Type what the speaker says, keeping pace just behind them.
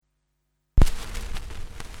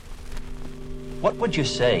What would you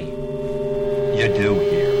say you do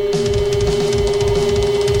here?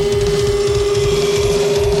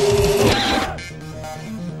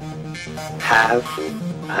 Have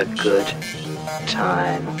a good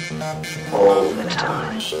time all the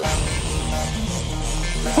time.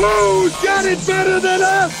 Who's got it better than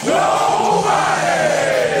us? Nobody!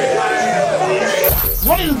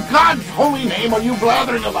 What in God's holy name are you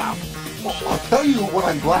blathering about? Well, I'll tell you what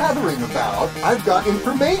I'm blathering about. I've got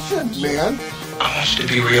information, man. I want you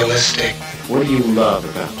to be realistic. What do you love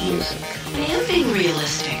about music? I am being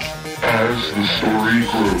realistic. As the story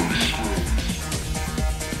grows.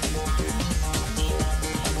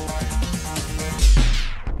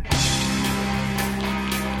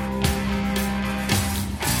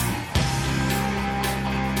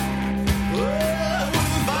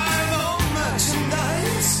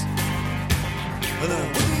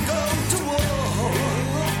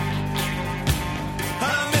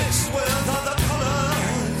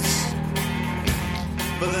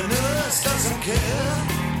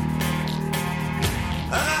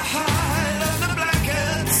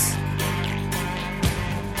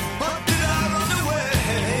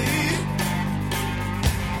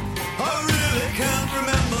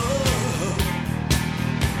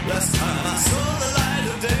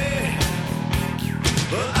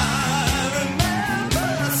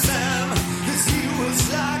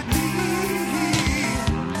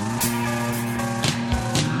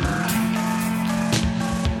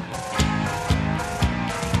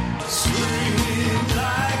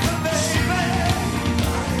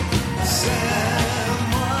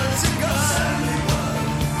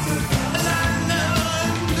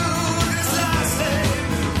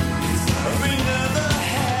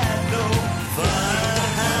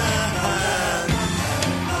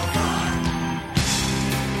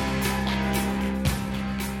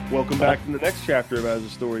 Welcome back to the next chapter of As the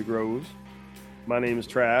Story Grows. My name is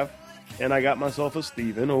Trav, and I got myself a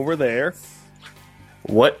Steven over there.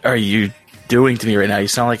 What are you doing to me right now? You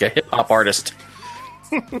sound like a hip-hop artist.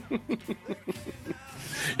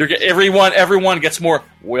 Everyone gets more,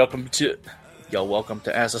 welcome to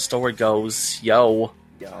As the Story Goes. Yo.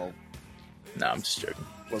 No, I'm just joking.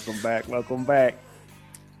 Welcome back.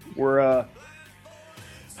 We're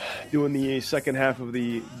doing the second half of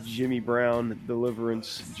the Jimmy Brown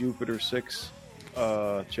Deliverance Jupiter 6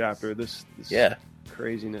 chapter. This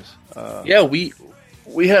craziness.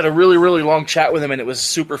 We had a really, really long chat with him, and it was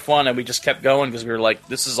super fun, and we just kept going because we were like,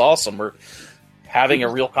 this is awesome. We're having a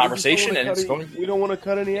real conversation, and it's going. We don't want to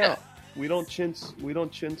cut any out. We don't chintz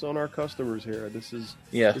on our customers here. This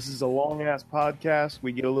is a long ass podcast.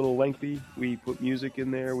 We get a little lengthy. We put music in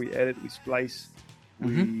there. We edit. We splice.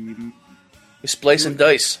 We splice and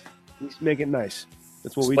dice. We make it nice.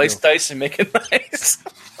 That's what we splice, do. dice, and make it nice.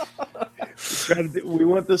 We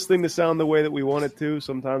want this thing to sound the way that we want it to.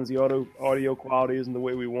 Sometimes the audio quality isn't the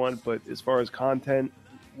way we want, but as far as content,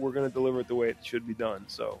 we're going to deliver it the way it should be done.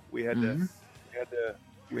 So we had to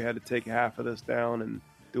take half of this down and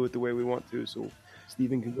do it the way we want to. So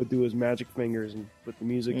Steven can go do his magic fingers and put the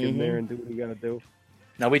music in there and do what he got to do.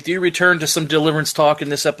 Now, we do return to some Deliverance talk in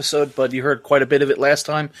this episode, but you heard quite a bit of it last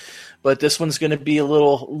time. But this one's going to be a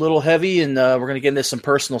little heavy, and we're going to get into some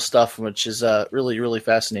personal stuff, which is really, really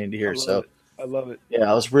fascinating to hear. I love it.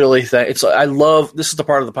 Yeah, I was really this is the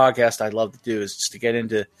part of the podcast I love to do, is just to get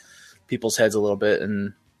into people's heads a little bit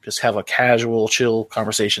and just have a casual, chill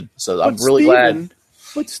conversation. So I'm really glad.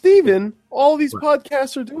 But Steven, all these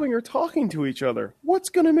podcasts are doing are talking to each other. What's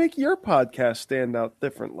going to make your podcast stand out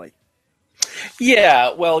differently?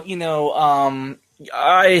 Yeah, well,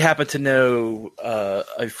 I happen to know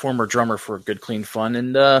a former drummer for Good Clean Fun,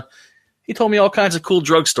 and he told me all kinds of cool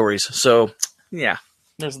drug stories. So, yeah,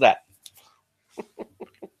 there's that.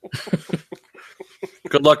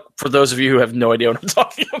 Good luck for those of you who have no idea what I'm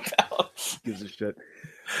talking about. Gives a shit.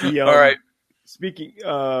 All right. Speaking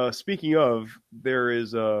of,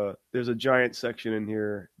 there's a giant section in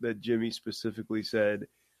here that Jimmy specifically said.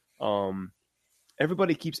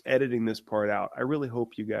 Everybody keeps editing this part out. I really hope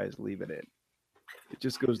you guys leave it in. It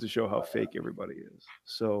just goes to show how fake everybody is.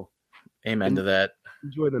 So, amen to that.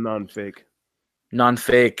 Enjoy the non-fake.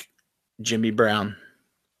 Non-fake Jimmy Brown.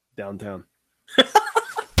 Downtown.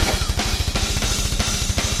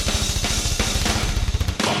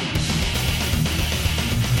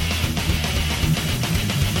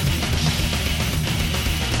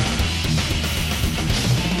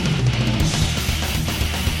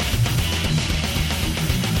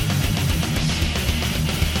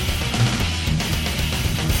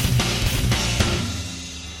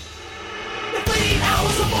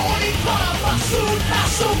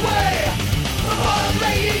 Away. The heart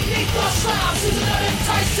laying neath the slabs is an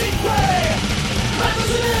enticing way.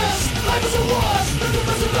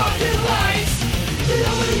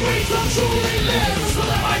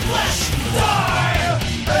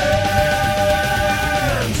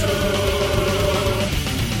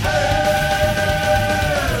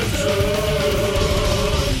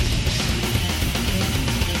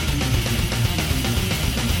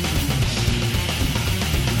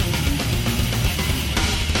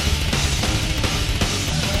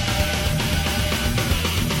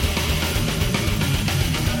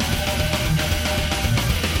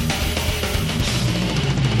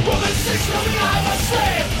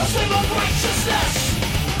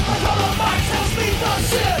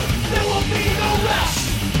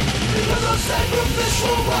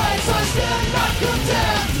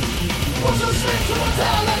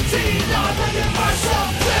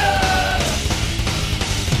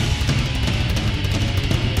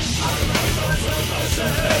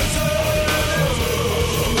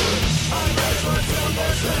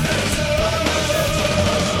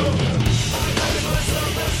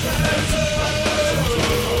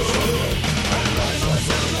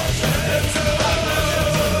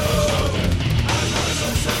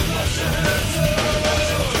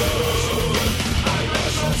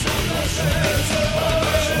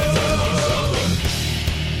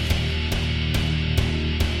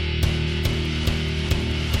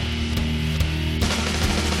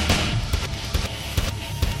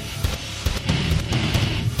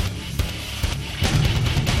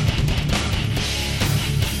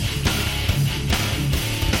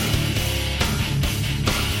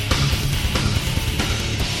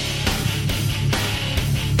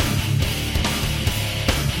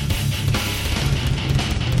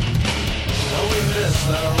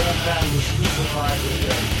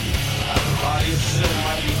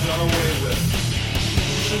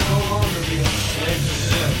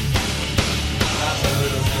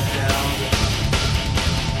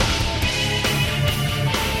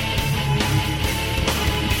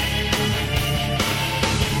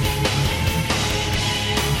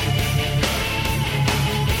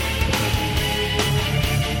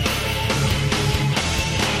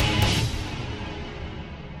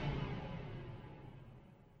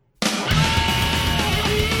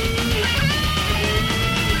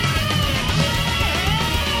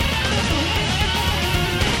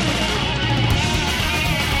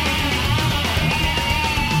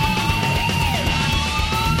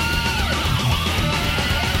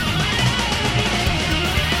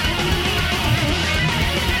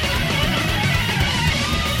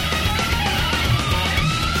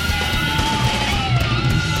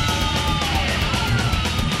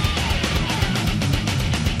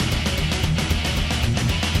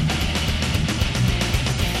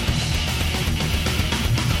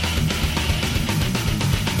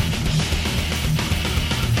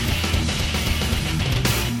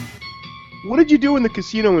 What did you do in the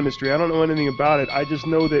casino industry? I don't know anything about it. I just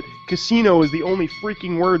know that casino is the only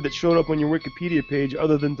freaking word that showed up on your Wikipedia page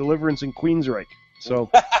other than Deliverance and Queensryche. So,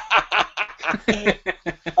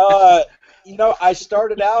 I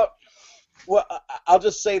started out. Well, I'll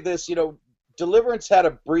just say this. Deliverance had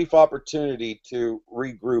a brief opportunity to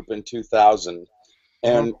regroup in 2000,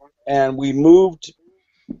 and we moved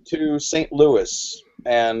to St. Louis,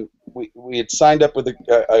 and we had signed up with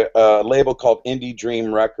a label called Indie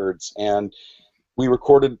Dream Records, and we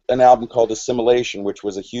recorded an album called Assimilation, which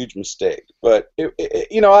was a huge mistake. But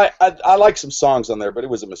I like some songs on there, but it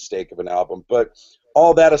was a mistake of an album. But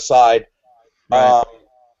all that aside, right.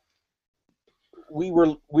 We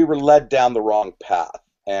were led down the wrong path,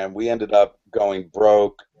 and we ended up going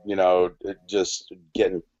broke. Just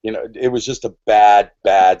getting. It was just a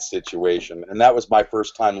bad situation, and that was my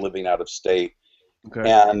first time living out of state.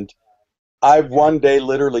 Okay. And I one day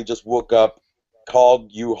literally just woke up,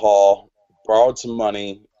 called U-Haul, borrowed some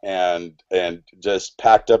money, and just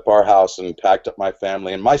packed up our house and packed up my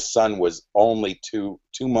family. And my son was only two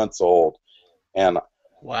months old, and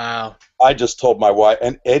wow! I just told my wife,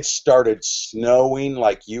 and it started snowing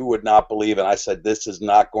like you would not believe. And I said, "This is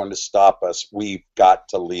not going to stop us. We've got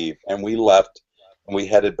to leave." And we left, and we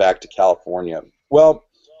headed back to California. Well,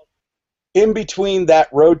 in between that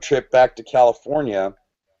road trip back to California,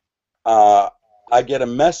 I get a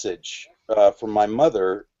message from my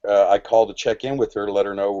mother. I called to check in with her to let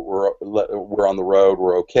her know we're on the road,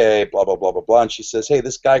 we're okay, blah, blah, blah, blah, blah. And she says, "Hey,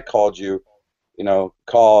 this guy called you,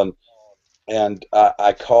 call." And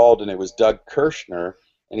I called, and it was Doug Kirshner,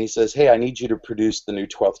 and he says, "Hey, I need you to produce the new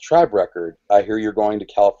 12th Tribe record. I hear you're going to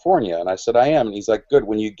California." And I said, "I am." And he's like, "Good,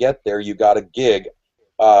 when you get there, you got a gig.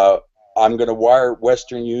 I'm going to wire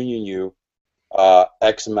Western Union you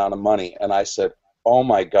X amount of money." And I said, Oh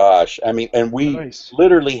my gosh. I mean, and we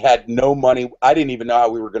literally had no money. I didn't even know how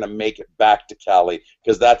we were going to make it back to Cali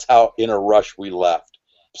because that's how in a rush we left.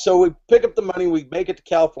 So we pick up the money, we make it to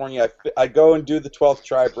California. I go and do the 12th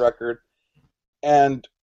Tribe record. And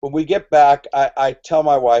when we get back, I tell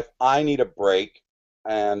my wife, I need a break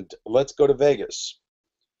and let's go to Vegas.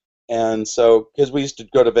 And so, because we used to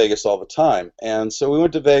go to Vegas all the time. And so we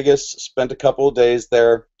went to Vegas, spent a couple of days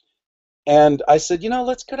there. And I said,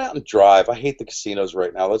 let's get out and drive. I hate the casinos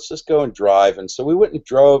right now. Let's just go and drive. And so we went and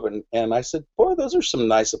drove, and I said, boy, those are some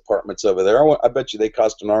nice apartments over there. I bet you they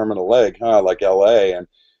cost an arm and a leg, huh, like L.A.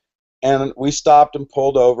 And we stopped and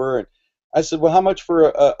pulled over, and I said, well, how much for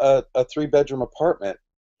a 3-bedroom apartment?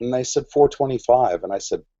 And they said $425. And I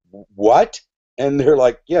said, what? And they're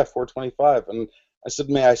like, yeah, $425. And I said,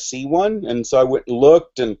 may I see one? And so I went and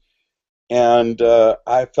looked, and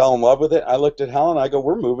I fell in love with it. I looked at Helen. I go,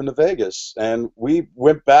 we're moving to Vegas. And we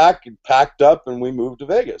went back and packed up, and we moved to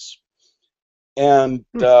Vegas. And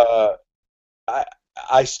I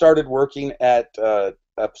started working at a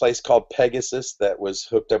place called Pegasus that was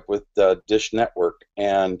hooked up with Dish Network.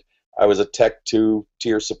 And I was a Tech 2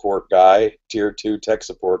 tier support guy, Tier 2 tech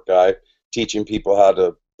support guy, teaching people how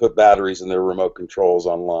to put batteries in their remote controls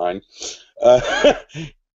online. A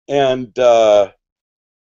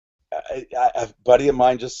buddy of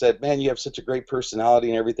mine just said, man, you have such a great personality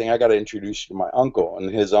and everything. I got to introduce you to my uncle. And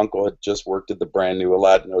his uncle had just worked at the brand new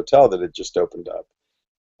Aladdin Hotel that had just opened up.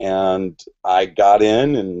 And I got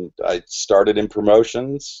in and I started in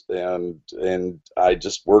promotions and I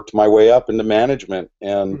just worked my way up into management.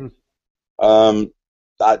 And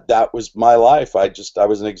that was my life. I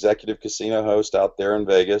was an executive casino host out there in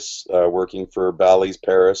Vegas, working for Bally's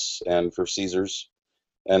Paris and for Caesars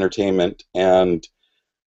Entertainment. And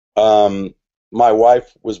my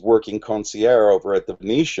wife was working concierge over at the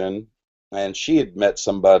Venetian, and she had met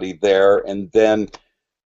somebody there, and then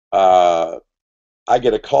I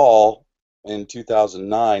get a call in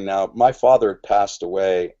 2009. Now, my father had passed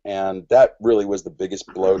away, and that really was the biggest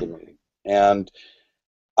blow to me. And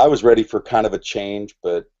I was ready for kind of a change,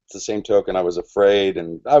 but at the same token, I was afraid,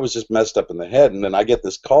 and I was just messed up in the head. And then I get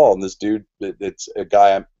this call, and this dude, it's a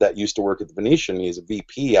guy that used to work at the Venetian. He's a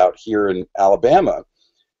VP out here in Alabama.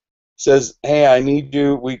 Says, hey, I need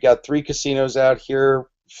you. We got 3 casinos out here.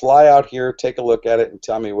 Fly out here, take a look at it, and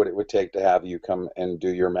tell me what it would take to have you come and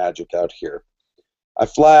do your magic out here. I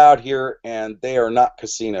fly out here, and they are not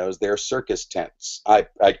casinos. They are circus tents. I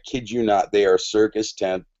kid you not. They are circus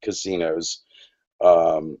tent casinos.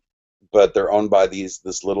 But they're owned by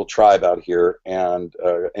this little tribe out here, and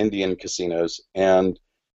Indian casinos. And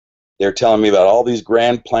they're telling me about all these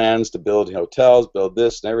grand plans to build hotels, build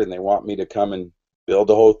this and everything. They want me to come and build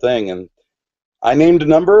the whole thing. And I named a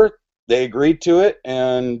number. They agreed to it,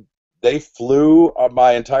 and they flew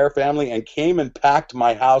my entire family and came and packed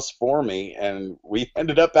my house for me, and we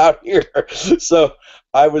ended up out here. So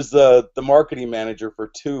I was the marketing manager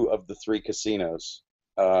for 2 of the 3 casinos.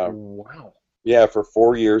 Wow. Yeah, for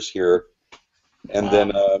 4 years here,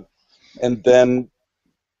 and then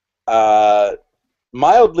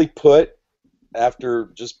mildly put,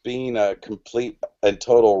 after just being a complete and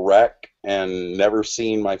total wreck and never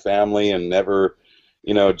seeing my family and never,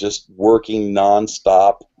 just working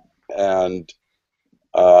nonstop, and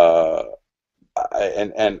I'll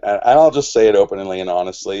just say it openly and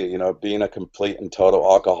honestly, being a complete and total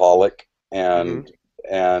alcoholic and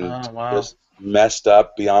just messed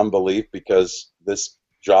up beyond belief, because this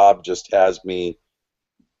job just has me,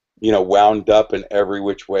 wound up in every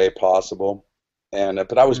which way possible.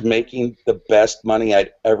 But I was making the best money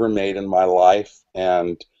I'd ever made in my life,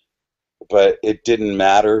 but it didn't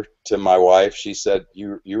matter to my wife. She said,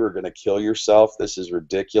 you were going to kill yourself. This is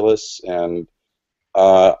ridiculous. And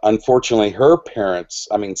unfortunately, her parents,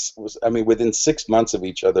 within 6 months of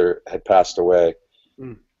each other, had passed away.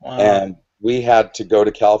 Wow. And we had to go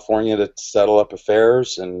to California to settle up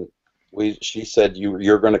affairs, and she said,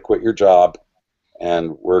 you're going to quit your job,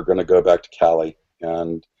 and we're going to go back to Cali.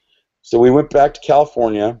 And so we went back to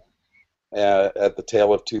California at the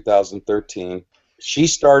tail of 2013. She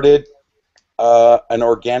started an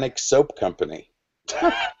organic soap company.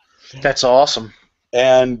 That's awesome.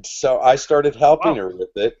 And so I started helping her with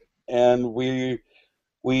it, and we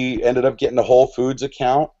ended up getting a Whole Foods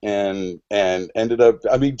account, and ended up,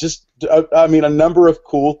 a number of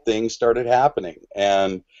cool things started happening,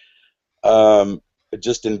 and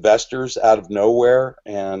just investors out of nowhere,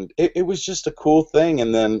 and it was just a cool thing.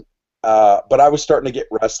 And then, but I was starting to get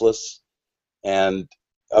restless, and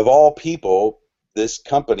of all people, this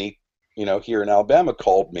company, here in Alabama,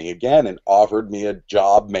 called me again and offered me a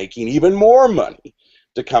job making even more money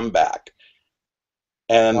to come back.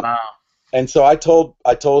 And And so I told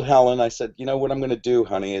Helen, I said, you know what I'm going to do,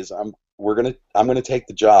 honey, is I'm going to take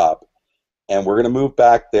the job, and we're going to move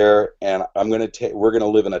back there, and we're going to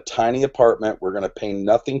live in a tiny apartment. We're going to pay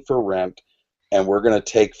nothing for rent, and we're going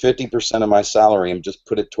to take 50% of my salary and just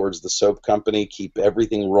put it towards the soap company, keep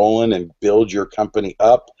everything rolling, and build your company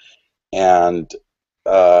up. And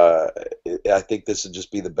I think this would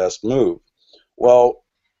just be the best move. Well,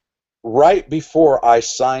 right before I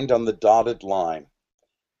signed on the dotted line,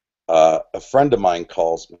 a friend of mine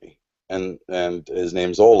calls me, and his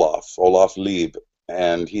name's Olaf Lieb,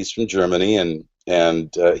 and he's from Germany,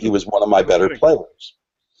 and he was one of my better players,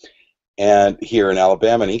 and here in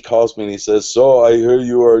Alabama, and he calls me and he says, so I hear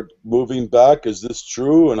you are moving back, is this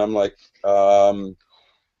true? And I'm like,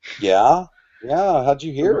 yeah, how'd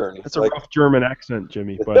you hear? That's a rough German accent,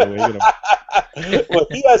 Jimmy, by the way. Well,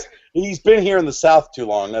 he's been here in the South too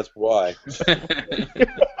long, that's why.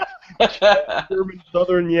 Urban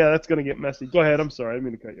Southern, yeah, that's going to get messy. Go ahead, I'm sorry, I didn't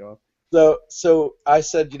mean to cut you off. So I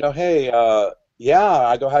said, hey, yeah,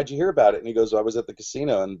 I go, how'd you hear about it? And he goes, I was at the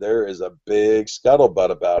casino, and there is a big scuttlebutt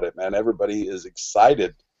about it, man. Everybody is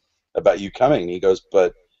excited about you coming. He goes,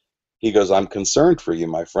 I'm concerned for you,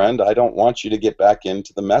 my friend. I don't want you to get back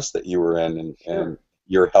into the mess that you were in, and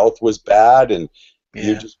your health was bad, and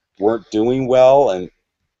you just weren't doing well,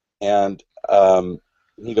 and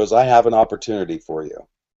he goes, I have an opportunity for you.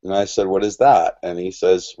 And I said, what is that? And he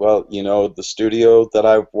says, well, the studio that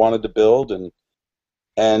I wanted to build,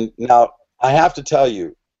 and now I have to tell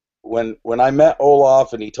you, when I met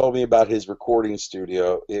Olaf and he told me about his recording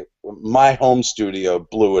studio, my home studio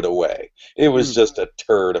blew it away. It was just a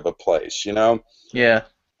turd of a place, Yeah.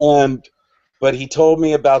 But he told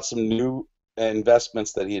me about some new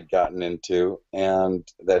investments that he had gotten into,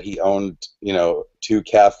 and that he owned, 2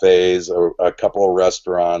 cafes, a couple of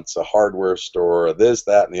restaurants, a hardware store, this,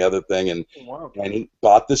 that, and the other thing, and he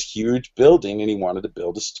bought this huge building, and he wanted to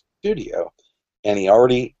build a studio, and he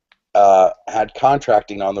already had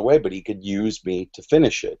contracting on the way, but he could use me to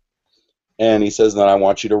finish it. And he says, then I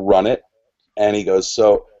want you to run it. And he goes,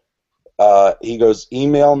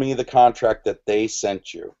 email me the contract that they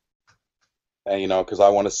sent you. And, because I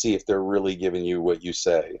want to see if they're really giving you what you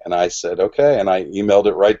say. And I said, okay. And I emailed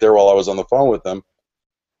it right there while I was on the phone with him.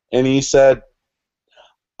 And he said,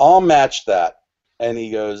 I'll match that. And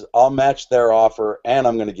he goes, I'll match their offer, and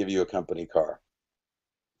I'm going to give you a company car.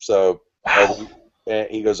 So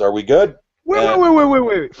he goes, are we good?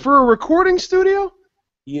 Wait. For a recording studio?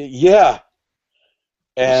 Yeah.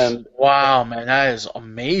 And wow, man, that is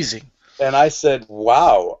amazing. And I said,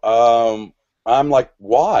 wow. I'm like,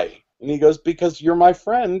 why? And he goes, because you're my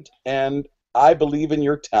friend, and I believe in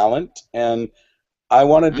your talent, and I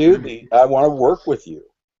want to I want to work with you,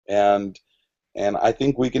 and I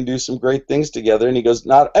think we can do some great things together. And he goes,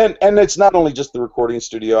 and it's not only just the recording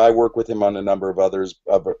studio. I work with him on a number of others,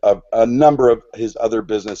 a number of his other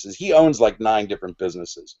businesses. He owns like 9 different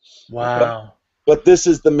businesses. Wow. But this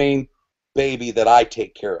is the main baby that I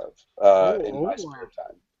take care of in my spare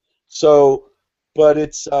time. So, but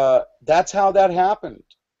it's that's how that happened.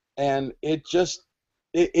 And it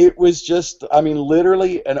was just, I mean,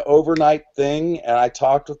 literally an overnight thing. And I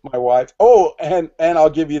talked with my wife. Oh, and I'll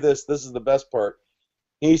give you this. This is the best part.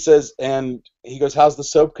 He says, and he goes, how's the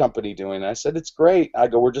soap company doing? And I said, it's great. I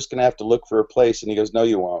go, we're just going to have to look for a place. And he goes, no,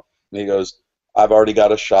 you won't. And he goes, I've already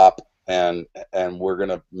got a shop, and we're going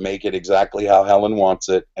to make it exactly how Helen wants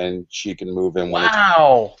it, and she can move in when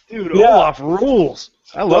wow. Dude, Olaf rules.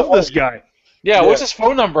 I love this guy. Yeah, what's his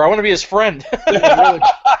phone number? I want to be his friend.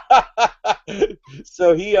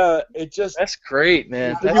 So he, it just. That's great,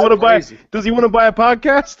 man. Does he want to buy a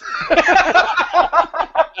podcast?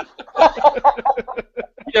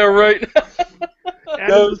 Yeah, right. As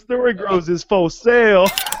the story grows, is for sale.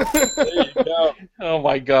 There you go. Oh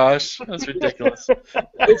my gosh, that's ridiculous.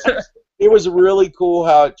 It was really cool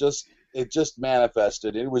how it just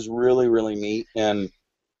manifested. It was really, really neat, and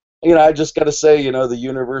I just got to say, the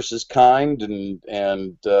universe is kind,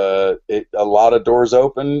 and a lot of doors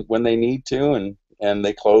open when they need to, and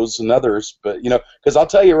they close in others. But because I'll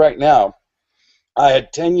tell you right now, I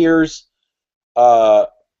had 10 years of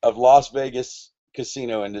Las Vegas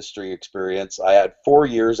casino industry experience. I had 4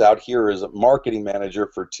 years out here as a marketing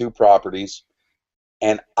manager for 2 properties,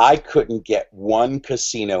 and I couldn't get one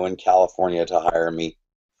casino in California to hire me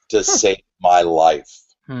to save my life.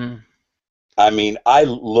 I mean, I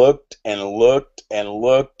looked and looked and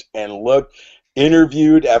looked and looked,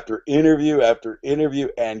 interviewed after interview after interview,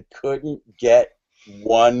 and couldn't get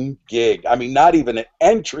one gig. I mean, not even an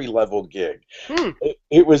entry-level gig.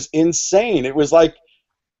 It was insane. It was like,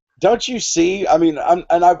 don't you see? I mean,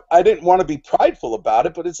 I didn't want to be prideful about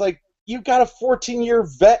it, but it's like, you've got a 14-year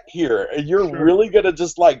vet here, and you're Sure. really gonna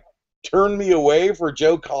just like turn me away for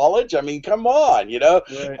Joe College? I mean, come on, you know?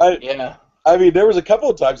 Right. Yeah. I mean, there was a couple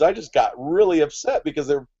of times I just got really upset because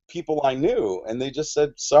there were people I knew, and they just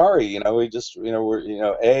said, "Sorry, you know, we just, you know, we're, you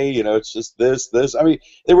know, it's just this." I mean,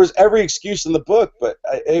 there was every excuse in the book, but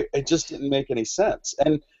it just didn't make any sense.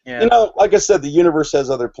 And you know, like I said, the universe has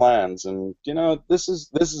other plans, and you know, this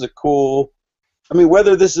is a cool. I mean,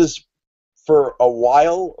 whether this is for a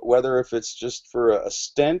while, whether if it's just for a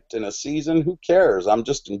stint in a season, who cares? I'm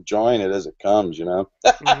just enjoying it as it comes, you know.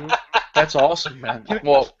 That's awesome, man.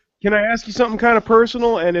 Well. Can I ask you something kind of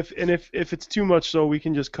personal? And if it's too much, so we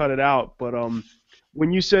can just cut it out. But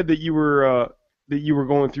when you said that you were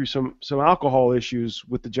going through some alcohol issues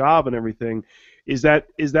with the job and everything, is that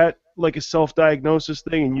like a self-diagnosis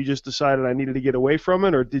thing, and you just decided I needed to get away from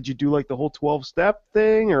it, or did you do like the whole 12-step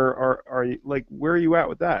thing, or are you like, where are you at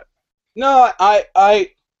with that? No,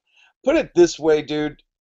 I put it this way, dude.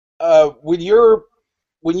 When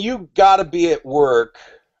you gotta be at work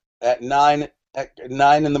at 9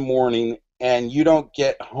 in the morning, and you don't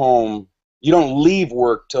get home, you don't leave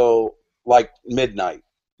work till like midnight.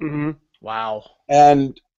 Mm-hmm. Wow.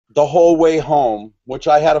 And the whole way home, which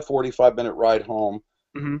I had a 45-minute ride home,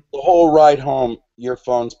 mm-hmm. the whole ride home, your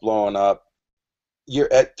phone's blowing up.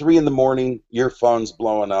 You're at 3 in the morning, your phone's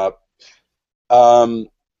blowing up.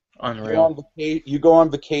 Unreal. You go on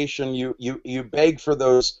vacation, you beg for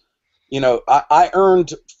those. You know, I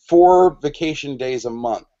earned 4 vacation days a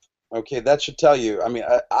month. Okay, that should tell you. I mean,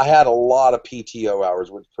 I had a lot of PTO hours,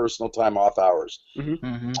 with personal time off hours. Mm-hmm.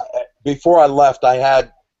 Mm-hmm. Before I left, I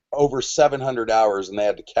had over 700 hours, and they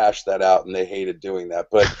had to cash that out, and they hated doing that.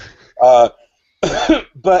 But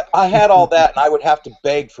but I had all that, and I would have to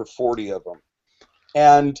beg for 40 of them.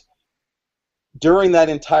 And during that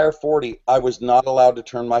entire 40, I was not allowed to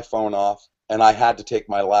turn my phone off, and I had to take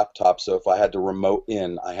my laptop, so if I had to remote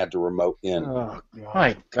in, I had to remote in. Oh, God.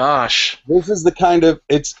 My gosh. This is the kind of,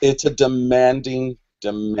 it's a demanding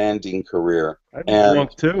career. I'd be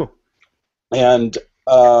drunk too. And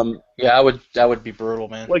yeah, that would be brutal,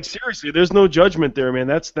 man. Like, seriously, there's no judgment there, man.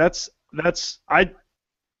 That's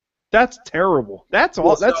terrible. That's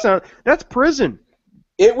all. That's prison.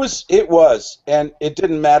 It was, and it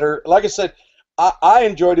didn't matter. Like I said, I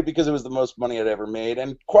enjoyed it because it was the most money I'd ever made,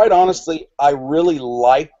 and quite honestly, I really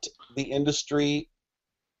liked the industry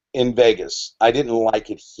in Vegas. I didn't like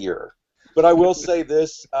it here, but I will say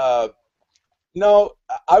this: no,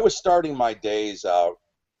 I was starting my days out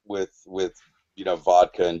with you know,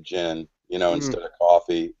 vodka and gin, you know, instead of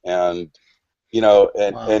coffee, and you know,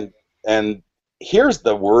 and here's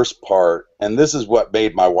the worst part, and this is what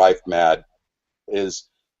made my wife mad, is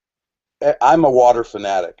I'm a water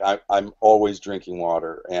fanatic. I'm always drinking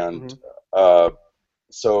water, and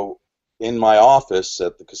so in my office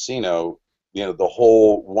at the casino, you know, the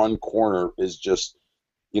whole one corner is just,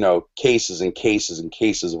 you know, cases and cases and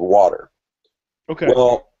cases of water. Okay.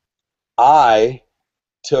 Well, I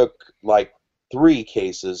took like 3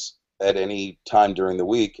 cases at any time during the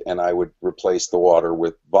week, and I would replace the water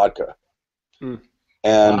with vodka, and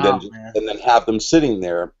then have them sitting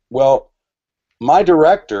there. Well, my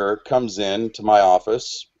director comes in to my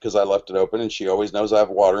office because I left it open, and she always knows I have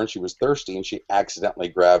water, and she was thirsty, and she accidentally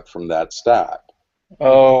grabbed from that stack.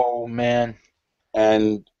 Oh, man.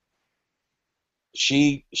 And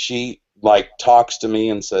she like talks to me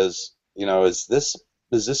and says, you know, is this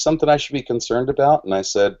something I should be concerned about? And I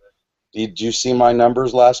said, did you see my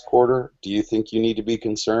numbers last quarter? Do you think you need to be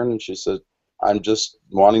concerned? And she said, I'm just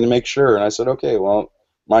wanting to make sure. And I said, okay, well,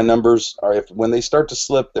 my numbers are, when they start to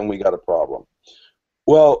slip, then we got a problem.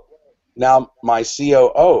 Well, now my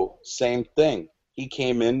COO, same thing. He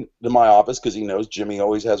came in to my office because he knows Jimmy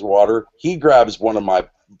always has water. He grabs one of my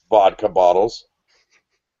vodka bottles.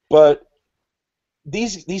 But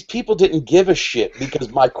these people didn't give a shit because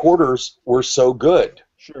my quarters were so good.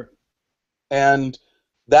 Sure. And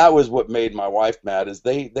that was what made my wife mad, is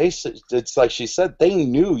it's like she said, they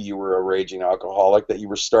knew you were a raging alcoholic, that you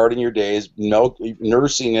were starting your days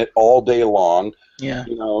nursing it all day long. Yeah.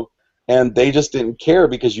 You know, and they just didn't care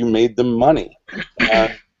because you made them money.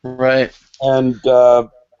 Right. And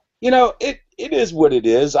you know, it is what it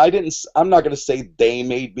is. I'm not going to say they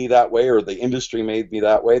made me that way or the industry made me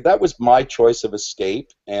that way. That was my choice of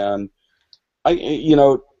escape, and you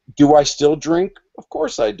know, do I still drink? Of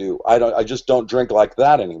course I do. I just don't drink like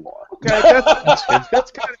that anymore. Okay,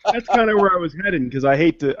 that's kind of where I was heading, because I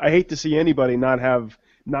hate to see anybody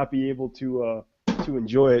not be able to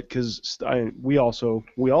enjoy it, because we also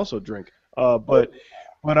drink. But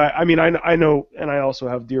I mean, I know, and I also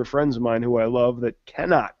have dear friends of mine who I love that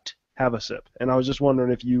cannot have a sip, and I was just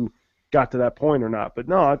wondering if you got to that point or not. But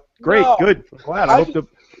no, great, No, good. I'm glad. I hope to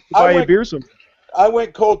buy you a beer some. I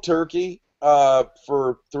went cold turkey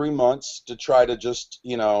for 3 months to try to just,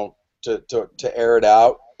 to air it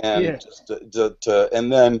out and just to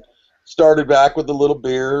and then started back with a little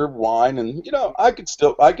beer, wine, and I could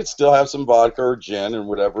still have some vodka or gin and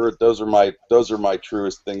whatever. Those are my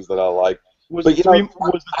truest things that I like. Was the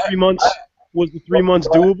 3 months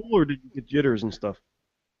doable, or did you get jitters and stuff?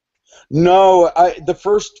 No, the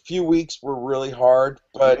first few weeks were really hard,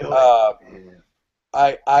 but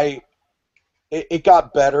it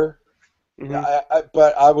got better. Mm-hmm.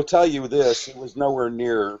 But I will tell you this: it was nowhere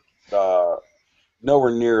near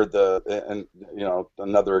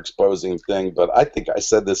another exposing thing. But I think I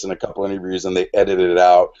said this in a couple interviews, and they edited it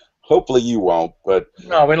out. Hopefully, you won't. But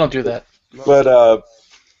no, we don't do that. But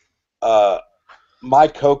my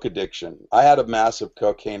coke addiction. I had a massive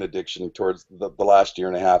cocaine addiction towards the last year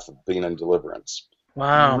and a half of being in Deliverance.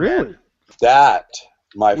 Wow, really? That,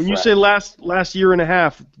 my when friend. You say last year and a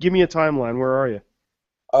half, give me a timeline. Where are you?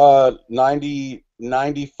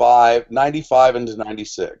 95 into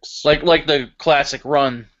 96. Like the classic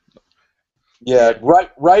run. Yeah,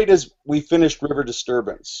 right as we finished River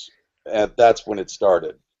Disturbance, and that's when it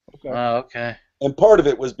started. Okay. Okay. And part of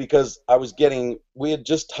it was because we had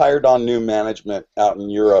just hired on new management out in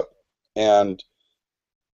Europe, and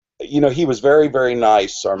he was very, very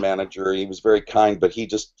nice, our manager. He was very kind, but he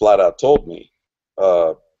just flat out told me,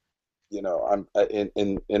 I'm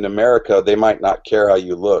in America, they might not care how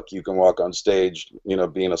you look. You can walk on stage,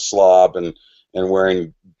 being a slob and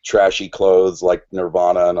wearing trashy clothes like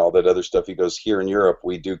Nirvana and all that other stuff. He goes, here in Europe,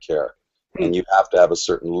 we do care, and you have to have a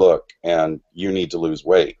certain look, and you need to lose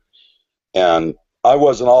weight. And I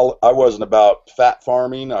wasn't about fat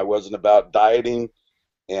farming. I wasn't about dieting.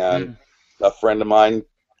 And a friend of mine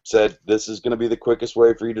said, "This is going to be the quickest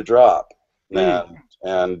way for you to drop."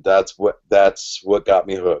 And that's what got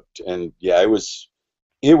me hooked. And yeah, it was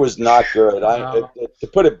not good. To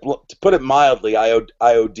put it mildly, I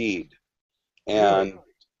OD'd, and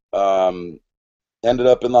ended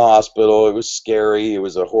up in the hospital. It was scary. It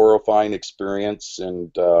was a horrifying experience,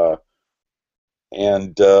 and I'll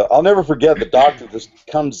never forget, the doctor just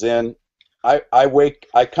comes in. I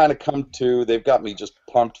kind of come to. They've got me just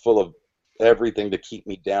pumped full of everything to keep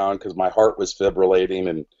me down because my heart was fibrillating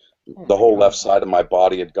and the whole left side of my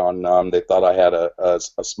body had gone numb. They thought I had a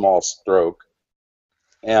small stroke.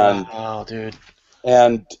 And wow, dude.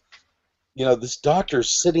 And this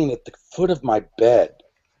doctor's sitting at the foot of my bed,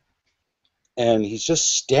 and he's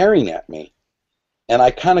just staring at me. And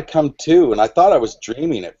I kind of come to, and I thought I was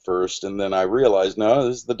dreaming at first, and then I realized, no,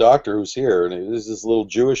 this is the doctor who's here, and this is this little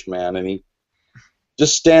Jewish man, and he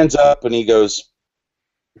just stands up and he goes,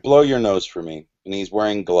 "Blow your nose for me." And he's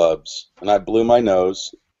wearing gloves, and I blew my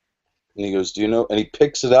nose, and he goes, "Do you know?" And he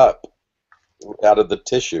picks it up out of the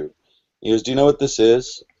tissue. He goes, "Do you know what this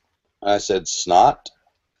is?" And I said, "Snot."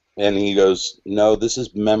 And he goes, "No, this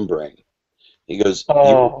is membrane." He goes,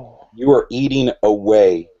 "You are eating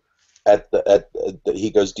away he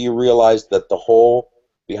goes, "Do you realize that the hole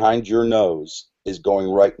behind your nose is going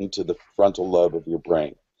right into the frontal lobe of your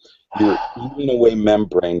brain? You're eating away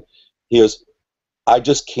membrane." He goes, "I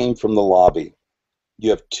just came from the lobby. You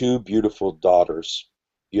have 2 beautiful daughters.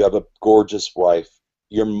 You have a gorgeous wife.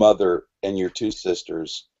 Your mother and your 2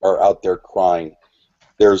 sisters are out there crying.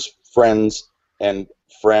 There's friends and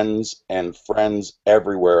friends and friends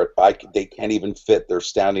everywhere. They can't even fit. They're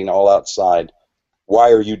standing all outside.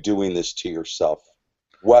 Why are you doing this to yourself?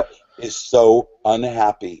 What is so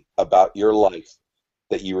unhappy about your life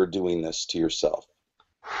that you are doing this to yourself?"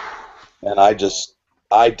 And I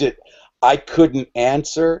couldn't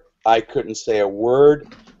answer. I couldn't say a word.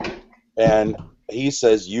 And he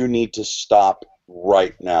says, "You need to stop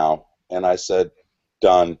right now." And I said,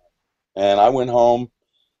 "Done." And I went home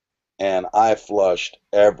and I flushed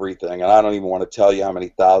everything. And I don't even want to tell you how many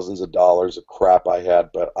thousands of dollars of crap I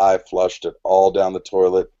had, but I flushed it all down the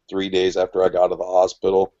toilet 3 days after I got to the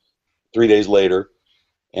hospital, 3 days later,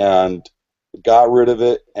 and got rid of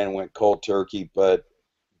it and went cold turkey. But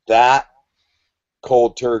that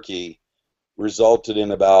cold turkey resulted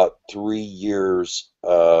in about 3 years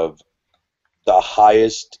of the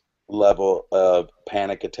highest level of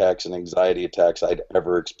panic attacks and anxiety attacks I'd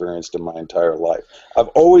ever experienced in my entire life. I've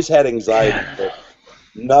always had anxiety, but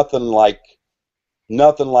nothing like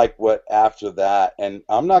what after that. And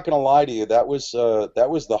I'm not going to lie to you, that was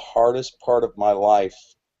the hardest part of my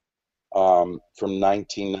life, from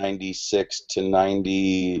 1996 to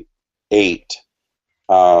 98.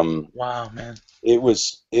 Wow, man! It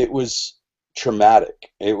was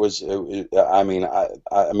traumatic. I mean,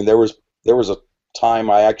 there was a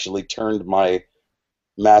time I actually turned my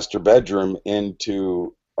master bedroom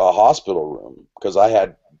into a hospital room because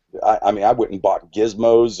I went and bought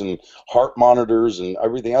gizmos and heart monitors and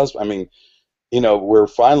everything else. I mean, we're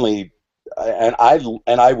finally, and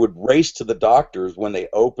I would race to the doctors when they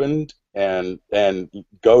opened and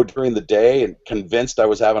go during the day and convinced I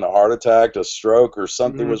was having a heart attack, a stroke, or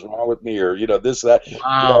something was wrong with me, or this, that.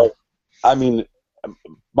 Wow. I mean,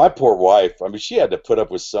 my poor wife. I mean, she had to put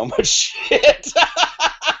up with so much shit.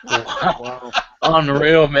 Wow.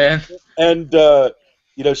 Unreal, man. And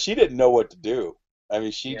she didn't know what to do. I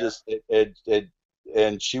mean, she just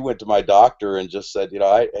and she went to my doctor and just said,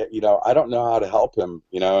 I don't know how to help him,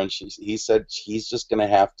 and he said he's just going to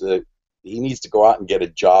have to. He needs to go out and get a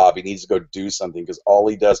job. He needs to go do something because all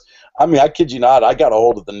he does. I mean, I kid you not. I got a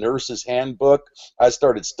hold of the nurse's handbook. I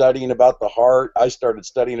started studying about the heart. I started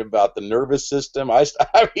studying about the nervous system. I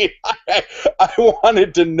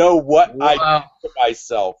wanted to know what I did to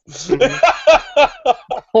myself.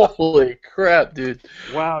 Holy crap, dude!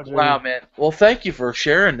 Wow, Jimmy. Wow, man. Well, thank you for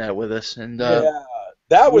sharing that with us. And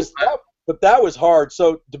that was hard.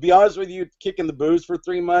 So to be honest with you, kicking the booze for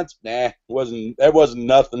 3 months, that wasn't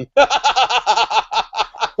nothing.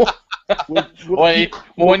 when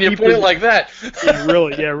you put it like that.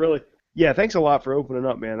 really. Yeah, thanks a lot for opening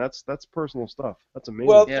up, man. That's personal stuff. That's amazing.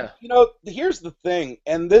 Well, here's the thing,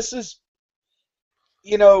 and this is,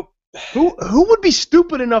 who would be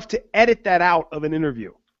stupid enough to edit that out of an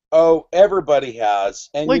interview? Oh, everybody has.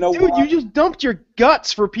 And dude, you just dumped your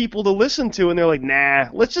guts for people to listen to, and they're like, nah,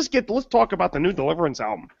 let's talk about the new Deliverance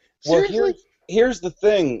album. Seriously? Well, here's the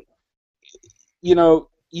thing. You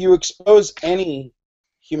expose any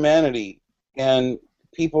humanity, and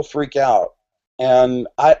people freak out, and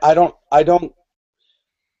I don't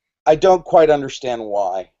quite understand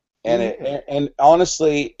why. And and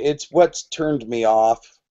honestly, it's what's turned me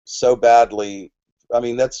off so badly. I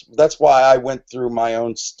mean, that's why I went through my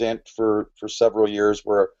own stint for several years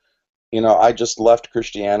where, I just left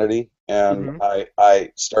Christianity and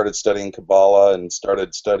I started studying Kabbalah and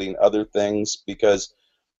started studying other things because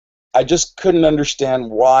I just couldn't understand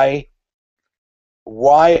why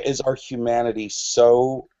is our humanity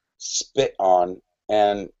so spit on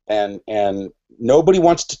and nobody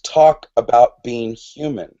wants to talk about being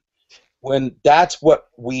human when that's what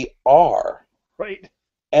we are. Right.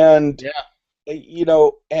 And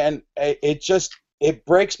and it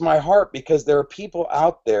breaks my heart because there are people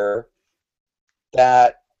out there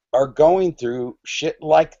that are going through shit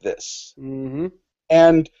like this. Mm-hmm.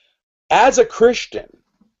 And as a Christian,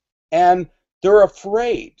 and they're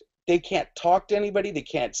afraid. They can't talk to anybody. They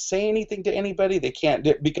can't say anything to anybody. They can't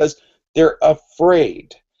because they're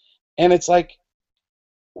afraid. And it's like,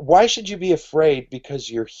 why should you be afraid because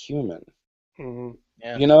you're human? Mm-hmm.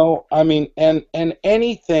 Yeah. I mean, and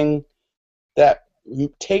anything that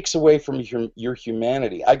takes away from your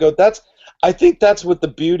humanity. I think that's what the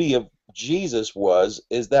beauty of Jesus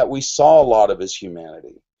is that we saw a lot of his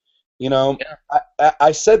humanity.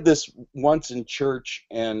 I said this once in church,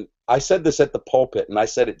 and I said this at the pulpit, and I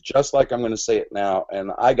said it just like I'm going to say it now,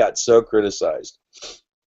 and I got so criticized.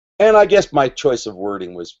 And I guess my choice of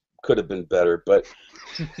wording could have been better, but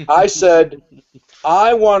I said,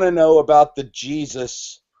 I want to know about the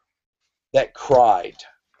Jesus that cried.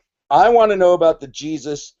 I want to know about the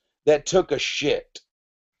Jesus that took a shit.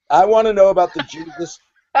 I want to know about the Jesus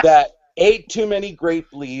that ate too many grape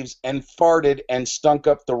leaves and farted and stunk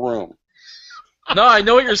up the room. No, I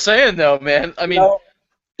know what you're saying, though, man. I mean,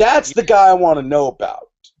 that's the guy I want to know about.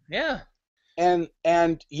 Yeah. And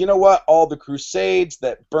you know what? All the crusades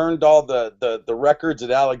that burned all the records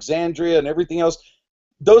at Alexandria and everything else,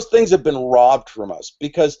 those things have been robbed from us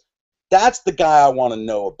because that's the guy I want to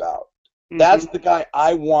know about. That's the guy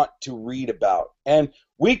I want to read about. And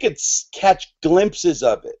we could catch glimpses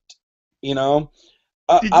of it,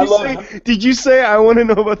 Did you say I want to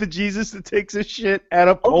know about the Jesus that takes a shit at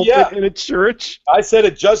a pulpit in a church? I said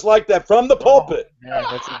it just like that from the pulpit. Oh, yeah,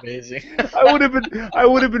 that's amazing. I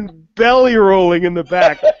would have been belly rolling in the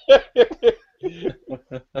back.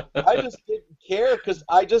 I just didn't care because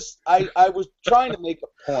I was trying to make a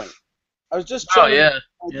point. I was just trying.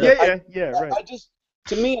 Right.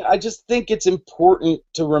 I just think it's important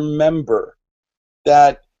to remember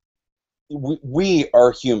that we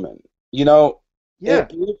are human. Yeah.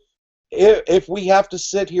 If we have to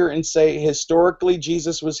sit here and say historically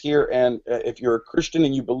Jesus was here, and if you're a Christian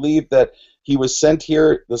and you believe that he was sent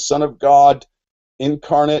here, the Son of God,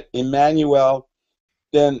 incarnate, Emmanuel,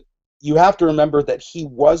 then you have to remember that he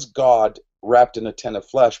was God wrapped in a tent of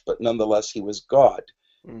flesh, but nonetheless he was God.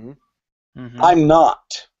 Mm-hmm. Mm-hmm. I'm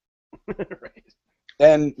not. Right.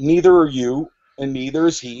 And neither are you, and neither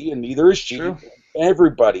is he, and neither is she, True.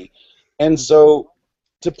 everybody. And so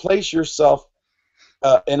to place yourself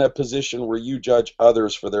in a position where you judge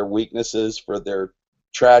others for their weaknesses, for their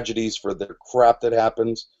tragedies, for their crap that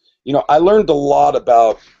happens. You know, I learned a lot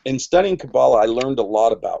about, in studying Kabbalah, I learned a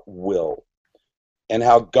lot about will and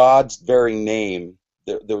how God's very name,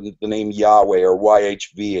 the name Yahweh or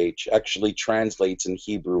YHVH, actually translates in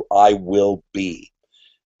Hebrew, I will be.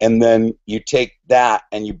 And then you take that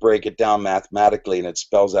and you break it down mathematically and it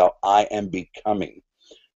spells out I am becoming.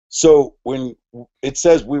 So when it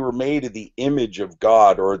says we were made in the image of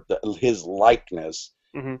God or his likeness,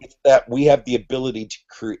 it's that we have the ability to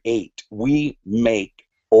create. We make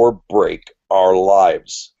or break our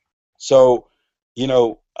lives. So, you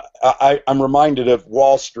know, I'm reminded of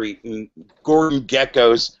Wall Street and Gordon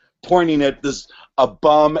Gekko's pointing at a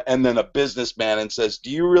bum and then a businessman and says, do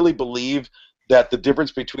you really believe that the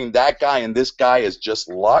difference between that guy and this guy is just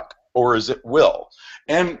luck, or is it will?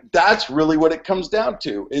 And that's really what it comes down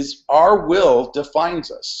to, is our will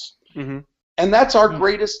defines us. And that's our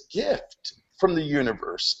greatest gift from the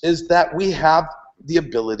universe, is that we have the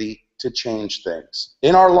ability to change things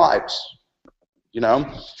in our lives, you know?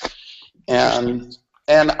 And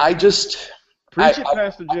I just... Preach it,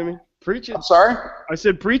 Pastor Jimmy. Preach it. I'm sorry? I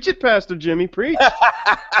said preach it, Pastor Jimmy. Preach.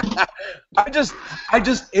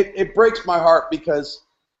 It breaks my heart because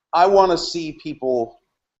I want to see people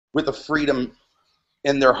with a freedom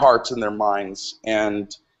in their hearts and their minds.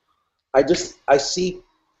 And I've seen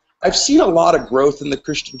a lot of growth in the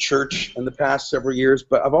Christian church in the past several years,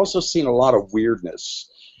 but I've also seen a lot of weirdness.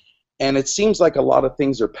 And it seems like a lot of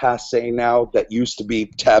things are passé now that used to be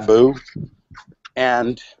taboo.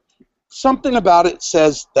 And something about it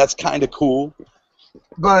says that's kind of cool.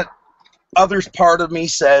 But others part of me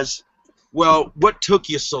says, well, what took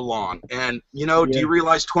you so long? And, you know, do you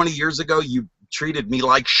realize 20 years ago you treated me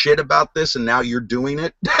like shit about this and now you're doing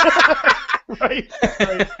it? Right.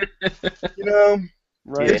 You know?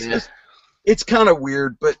 Right. It's kind of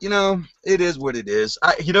weird, but, you know, it is what it is.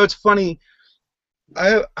 You know, it's funny.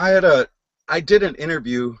 I did an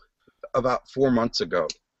interview about 4 months ago,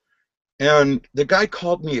 and the guy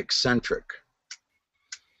called me eccentric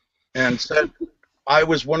and said I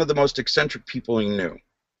was one of the most eccentric people he knew.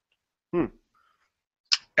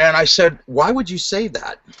 And I said, why would you say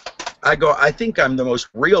that? I go, I think I'm the most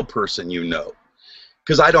real person you know,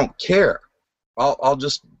 because I don't care. I'll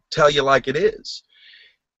just tell you like it is.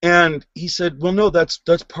 And he said, well, no, that's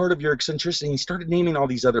part of your eccentricity. And he started naming all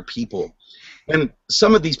these other people. And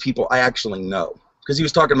some of these people I actually know, because he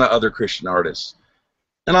was talking about other Christian artists.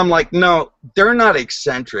 And I'm like, no, they're not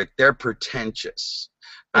eccentric. They're pretentious.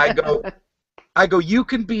 I go, you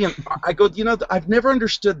can be you know, I've never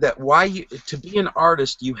understood that. To be an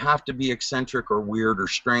artist, you have to be eccentric or weird or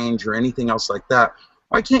strange or anything else like that.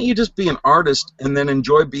 Why can't you just be an artist and then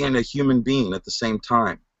enjoy being a human being at the same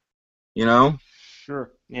time? You know?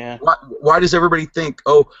 Sure. Yeah. Why does everybody think,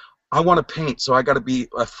 oh, I want to paint, so I got to be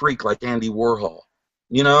a freak like Andy Warhol?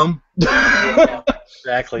 You know? Yeah,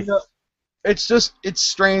 exactly. You know, it's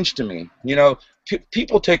strange to me. You know,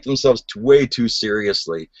 people take themselves way too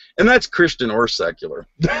seriously, and that's Christian or secular.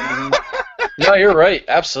 No, you're right.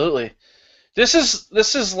 Absolutely. This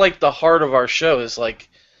is like the heart of our show. Is like,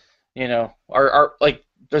 you know, our like.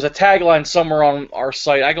 There's a tagline somewhere on our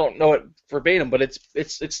site. I don't know it verbatim, but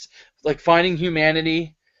it's like finding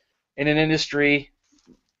humanity in an industry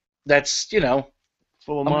that's, you know,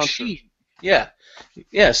 full of monsters. Yeah.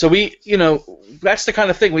 So we, you know, that's the kind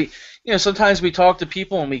of thing we, you know, sometimes we talk to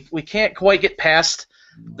people and we can't quite get past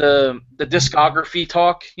the discography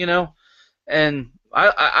talk, you know, and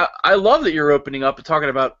I love that you're opening up and talking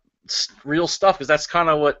about real stuff, because that's kind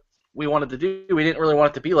of what we wanted to do. We didn't really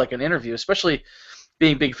want it to be like an interview, especially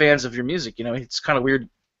being big fans of your music. You know, it's kind of weird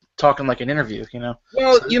talking like an interview, you know.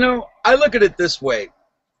 Well, you know, I look at it this way.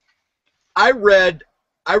 I read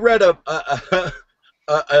a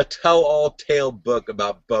tell-all tale book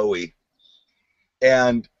about Bowie,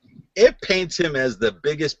 and it paints him as the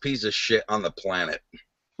biggest piece of shit on the planet,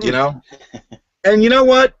 you know? And you know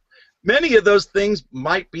what? Many of those things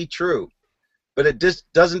might be true, but it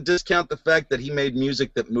just doesn't discount the fact that he made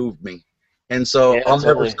music that moved me. And so yeah,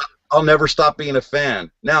 I'll never stop being a fan.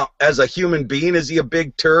 Now, as a human being, is he a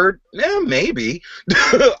big turd? Yeah, maybe.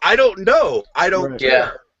 I don't know. I don't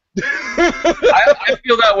care. I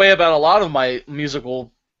feel that way about a lot of my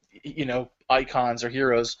musical, you know, icons or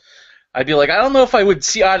heroes. I'd be like, I don't know if I would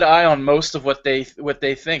see eye to eye on most of what they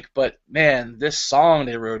think, but man, this song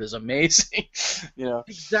they wrote is amazing. You know.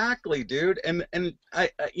 Exactly, dude. And I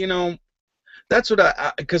you know, that's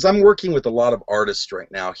what because I'm working with a lot of artists right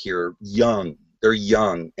now here, young. They're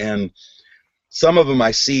young, and some of them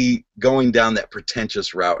I see going down that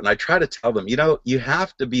pretentious route, and I try to tell them, you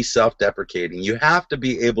have to be self-deprecating. You have to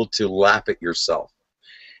be able to laugh at yourself.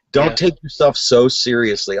 Don't take yourself so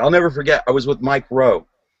seriously. I'll never forget, I was with Mike Rowe,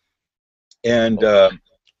 and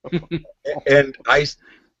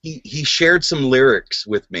he shared some lyrics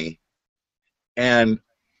with me, and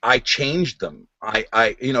I changed them.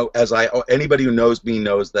 Anybody who knows me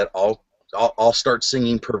knows that I'll start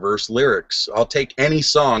singing perverse lyrics. I'll take any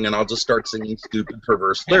song and I'll just start singing stupid,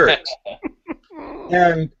 perverse lyrics.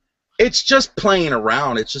 And it's just playing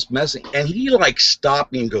around. It's just messing. And he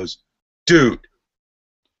stopped me and goes, "Dude,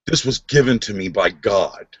 this was given to me by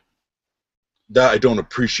God. I don't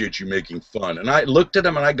appreciate you making fun." And I looked at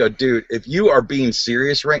him and I go, "Dude, if you are being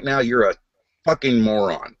serious right now, you're a fucking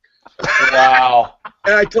moron." Wow.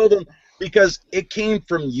 And I told him, because it came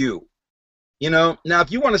from you. Now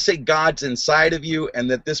if you want to say God's inside of you and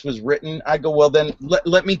that this was written, I go, well then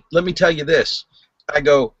let me tell you this. I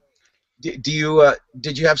go, did you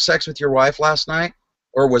have sex with your wife last night,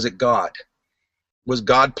 or was it God? Was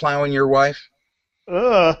God plowing your wife?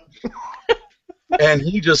 And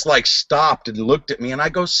he just stopped and looked at me, and I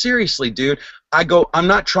go, seriously, dude. I go, I'm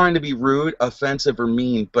not trying to be rude, offensive, or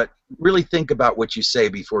mean, but really think about what you say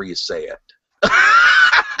before you say it.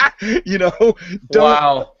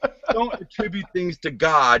 Don't attribute things to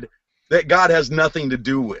God that God has nothing to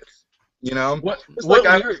do with.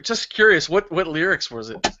 Just curious, what lyrics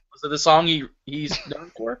was it? Was it a song he's known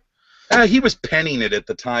for? He was penning it at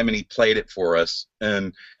the time, and he played it for us.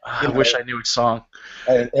 And I wish I knew which song.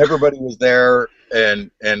 And everybody was there, and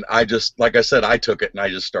I just, like I said, I took it and I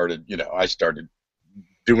just started, I started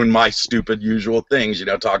doing my stupid usual things,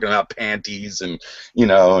 talking about panties and,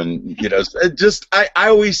 I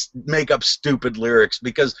always make up stupid lyrics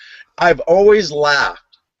because I've always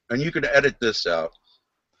laughed, and you could edit this out,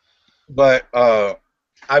 but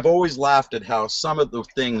I've always laughed at how some of the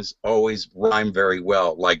things always rhyme very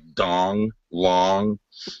well, like dong, long,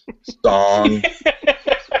 stong,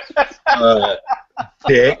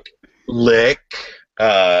 dick, lick,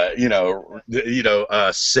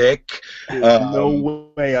 sick.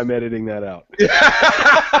 No way I'm editing that out.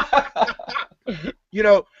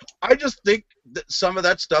 I just think that some of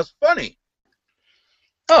that stuff's funny.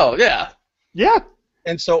 Oh, yeah. Yeah.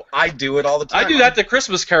 And so I do it all the time. I do that to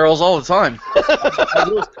Christmas carols all the time.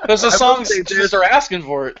 Because the songs just are asking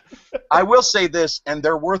for it. I will say this, and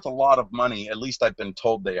they're worth a lot of money. At least I've been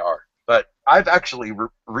told they are. But I've actually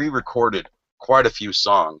re-recorded quite a few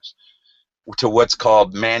songs to what's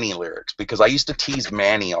called Manny lyrics, because I used to tease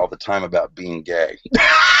Manny all the time about being gay.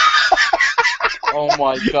 Oh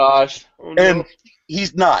my gosh. And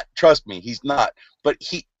he's not. Trust me, he's not. But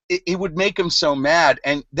it would make him so mad,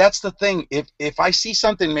 and that's the thing. If I see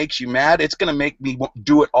something makes you mad, it's going to make me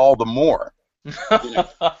do it all the more.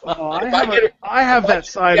 I have that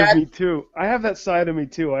side of me too. I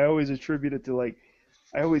always attribute it to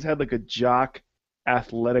I always had a jock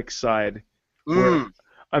athletic side where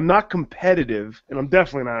I'm not competitive, and I'm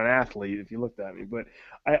definitely not an athlete if you looked at me, but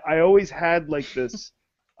I always had this.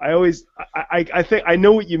 I think I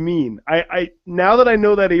know what you mean. I now that I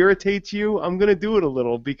know that irritates you, I'm gonna do it a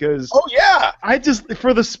little because. Oh yeah. I just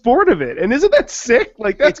for the sport of it, and isn't that sick?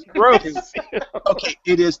 That's gross. Okay,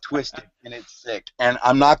 it is twisted and it's sick, and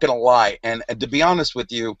I'm not gonna lie. And to be honest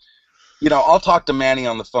with you, I'll talk to Manny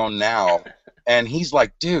on the phone now, and he's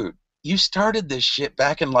like, "Dude, you started this shit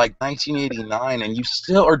back in 1989, and you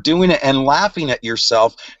still are doing it and laughing at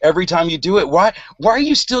yourself every time you do it. Why are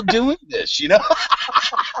you still doing this?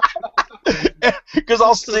 Because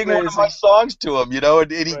I'll sing one of my songs to him,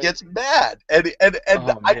 and he gets mad. And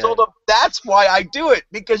I told him that's why I do it,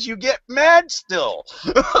 because you get mad still.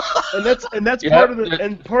 and that's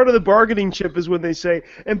part of the bargaining chip is when they say,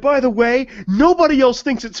 and by the way, nobody else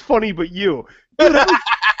thinks it's funny but you.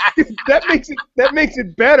 That makes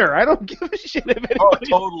it better. I don't give a shit if anybody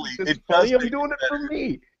thinks it's funny. I'm doing it for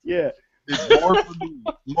me. Yeah. It's more for me.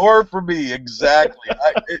 More for me, exactly.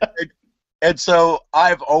 And so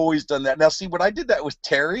I've always done that. Now, see, when I did that with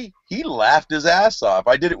Terry, he laughed his ass off.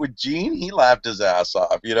 I did it with Gene, he laughed his ass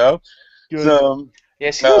off, Good. So, yeah,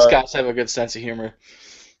 see, those guys have a good sense of humor.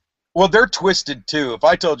 Well, they're twisted, too. If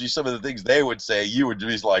I told you some of the things they would say, you would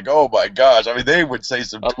be like, oh, my gosh. I mean, they would say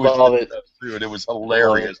some twisted stuff, too, and it was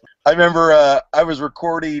hilarious. I remember I was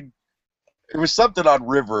recording, it was something on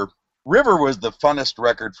River. River was the funnest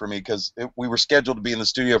record for me because we were scheduled to be in the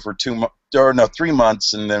studio for 3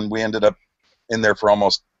 months, and then we ended up in there for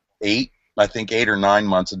almost 8 or 9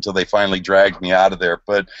 months until they finally dragged me out of there.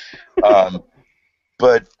 But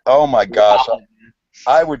oh my gosh,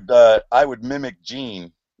 I would mimic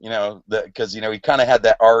Gene, because he kind of had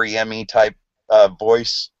that REM-y type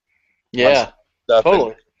voice. Yeah. stuff.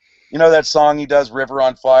 Totally. And, you know that song he does, River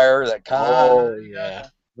on Fire? That kind of yeah.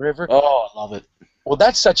 River? Oh, I love it. Well,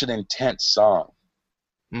 that's such an intense song.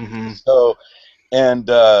 Mm-hmm.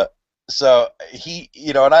 So he,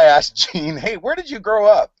 you know, and I asked Gene, hey, where did you grow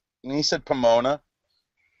up? And he said, Pomona.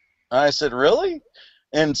 And I said, really?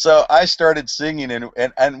 And so I started singing,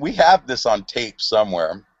 and we have this on tape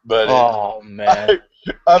somewhere. But man.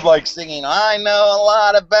 I'm like singing, I know a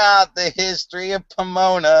lot about the history of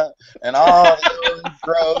Pomona and all those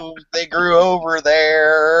groves they grew over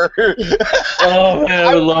there. Oh, man,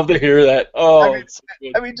 I would love to hear that. Oh,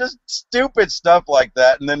 I mean, just stupid stuff like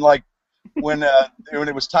that. And then, like, when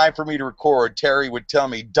it was time for me to record, Terry would tell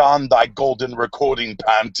me, don thy golden recording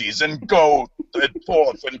panties and go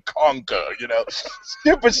forth and conquer, you know.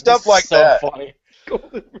 Stupid stuff like that. So funny.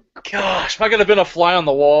 Gosh, I could have been a fly on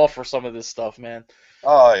the wall for some of this stuff, man.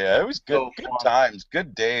 Oh yeah, it was good times,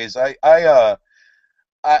 good days. Everybody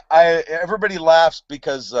laughs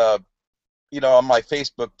because you know, on my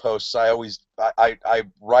Facebook posts I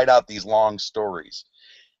write out these long stories.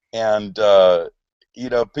 And you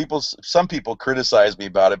know, some people criticize me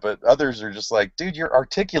about it, but others are just like, dude, your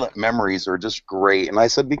articulate memories are just great. And I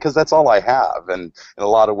said, because that's all I have. And in a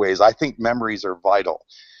lot of ways, I think memories are vital.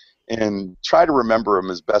 And try to remember them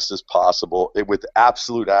as best as possible with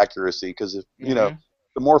absolute accuracy, because if you know,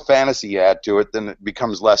 the more fantasy you add to it, then it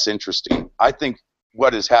becomes less interesting. I think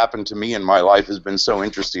what has happened to me in my life has been so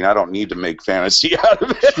interesting, I don't need to make fantasy out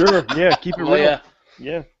of it. Sure, yeah, keep it real.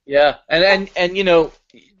 Yeah. And you know,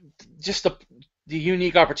 just the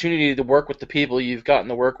unique opportunity to work with the people you've gotten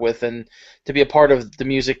to work with and to be a part of the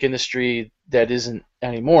music industry that isn't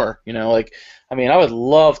anymore, you know, like, I mean, I would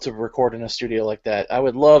love to record in a studio like that. I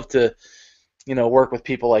would love to, you know, work with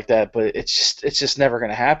people like that, but it's just never going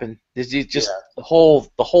to happen. The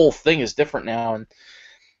whole thing is different now, and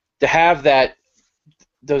to have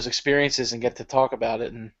those experiences and get to talk about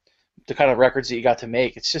it and the kind of records that you got to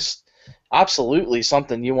make, it's just absolutely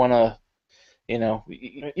something you want to, you know,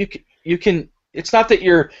 you can. It's not that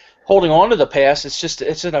you're holding on to the past. It's just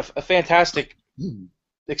a fantastic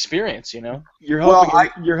experience, you know. You're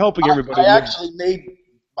helping everybody.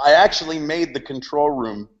 I actually made the control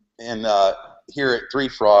room in here at Three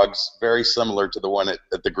Frogs very similar to the one at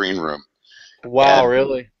the Green Room. Wow,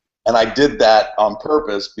 really? And I did that on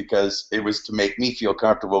purpose because it was to make me feel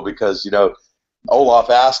comfortable. Because, you know, Olaf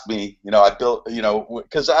asked me, you know, I built, you know,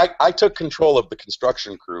 because I took control of the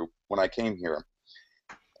construction crew when I came here.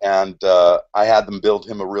 And I had them build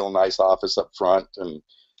him a real nice office up front and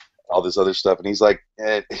all this other stuff. And he's like,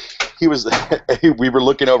 we were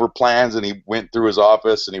looking over plans, and he went through his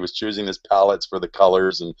office and he was choosing his palettes for the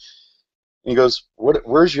colors. And he goes,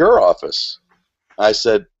 where's your office? I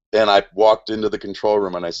said, and I walked into the control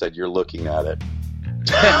room and I said, you're looking at it.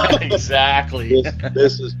 Exactly.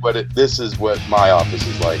 This is what my office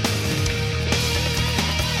is like.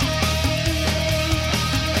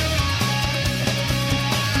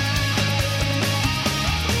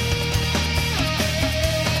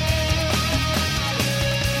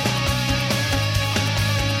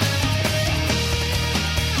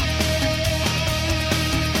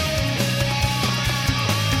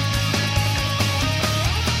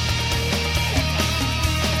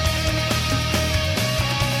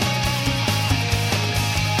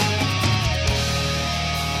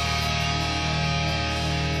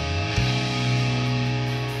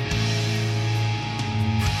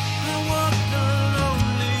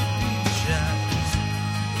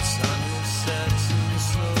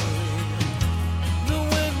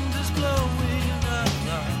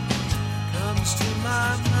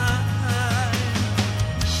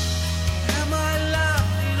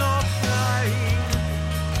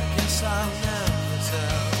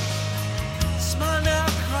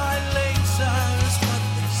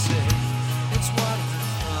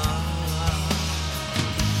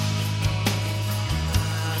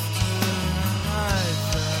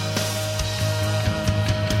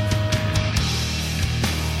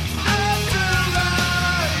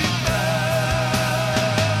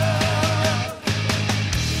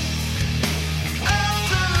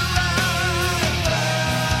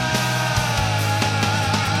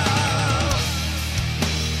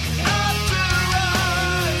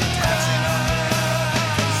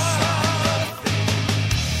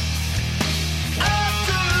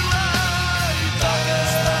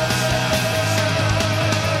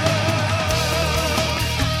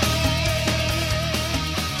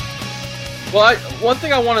 Well, one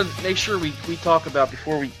thing I want to make sure we talk about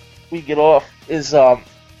before we get off is the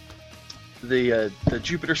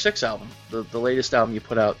Jupiter 6 album, the latest album you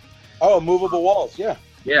put out. Oh, Movable Walls, yeah.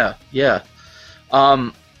 Yeah.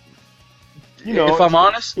 You know, if I'm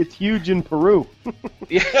honest, it's huge in Peru.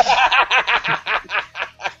 Yeah,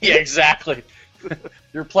 yeah, exactly.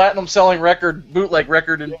 Your platinum selling bootleg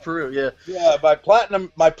record in Peru. Yeah. Yeah, my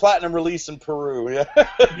platinum release in Peru. Yeah.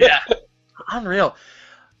 Yeah. Unreal.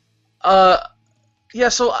 Yeah,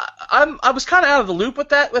 so I was kind of out of the loop with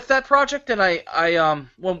that project, and I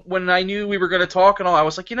when I knew we were going to talk and all, I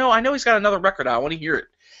was like, I know he's got another record out. I want to hear it,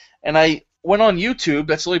 and I went on YouTube.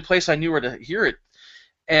 That's the only place I knew where to hear it,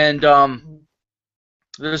 and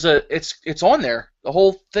it's on there. The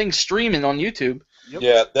whole thing's streaming on YouTube. Yep.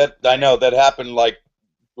 Yeah, that I know that happened like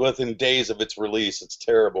within days of its release. It's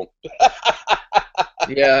terrible.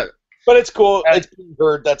 Yeah, but it's cool. It's being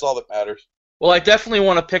heard. That's all that matters. Well, I definitely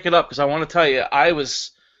want to pick it up because I want to tell you, I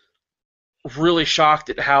was really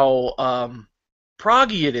shocked at how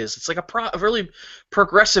proggy it is. It's like a really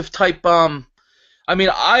progressive type. I mean,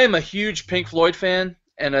 I am a huge Pink Floyd fan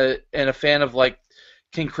and a fan of like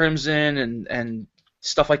King Crimson and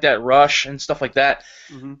stuff like that, Rush and stuff like that.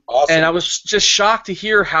 Mm-hmm. Awesome. And I was just shocked to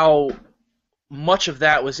hear how much of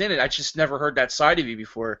that was in it. I just never heard that side of you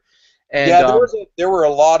before. And, yeah, there were a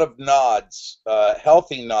lot of nods,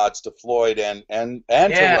 healthy nods to Floyd and to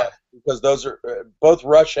Rush, because those are both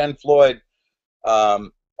Rush and Floyd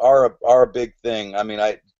are a big thing. I mean,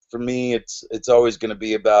 for me, it's always going to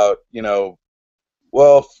be about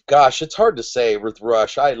well, gosh, it's hard to say with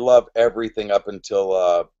Rush. I love everything up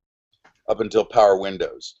until Power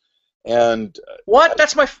Windows. And what?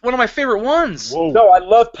 That's one of my favorite ones. Whoa. No, I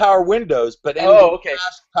love Power Windows, but okay.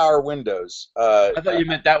 Past Power Windows. I thought you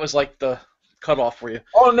meant that was like the cutoff for you.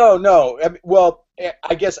 Oh no. I mean, well,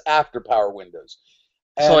 I guess after Power Windows.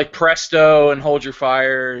 And so like Presto and Hold Your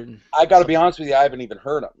Fire. And I got to be honest with you, I haven't even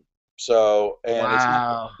heard them. So It's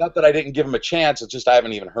not that I didn't give them a chance. It's just I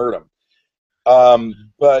haven't even heard them.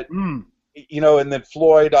 But and then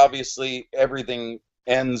Floyd, obviously, everything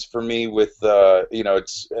ends for me with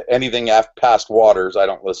it's anything past Waters I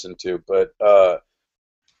don't listen to, but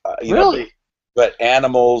really. But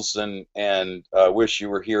Animals and Wish You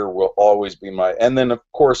Were Here will always be and then of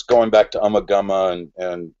course going back to Ummagumma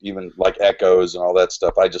and even like Echoes and all that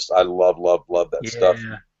stuff. I love that stuff.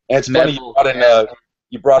 And it's funny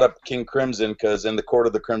you brought up King Crimson because In the Court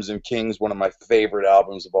of the Crimson King's one of my favorite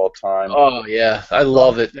albums of all time. Oh yeah, I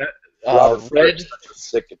love it. Red, such a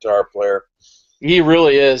sick guitar player. He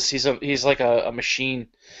really is. He's like a machine.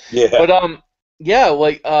 Yeah. But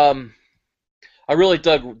I really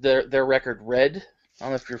dug their record Red. I don't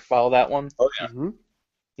know if you follow that one. Oh yeah. Mm-hmm.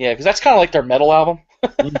 Yeah, because that's kind of like their metal album.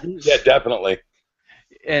 Yeah, definitely.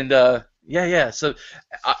 And yeah. So,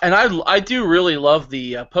 and I do really love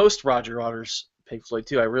the post Roger Waters Pink Floyd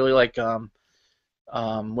too. I really like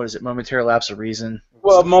what is it? Momentary Lapse of Reason.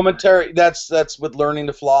 Well, momentary. That's with Learning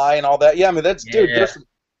to Fly and all that. Yeah, I mean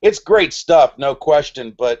it's great stuff, no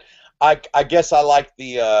question. But I guess I like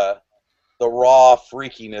the raw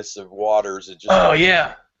freakiness of Waters. It just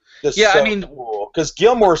I mean, cool because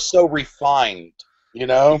Gilmour's so refined,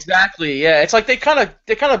 Exactly. Yeah, it's like they kind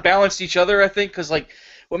of balanced each other. I think because like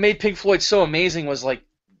what made Pink Floyd so amazing was like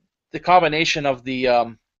the combination of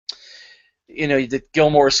the the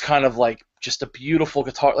Gilmour's kind of like just a beautiful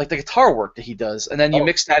guitar, like the guitar work that he does, and then you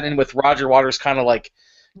mix that in with Roger Waters' kind of like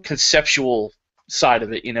conceptual side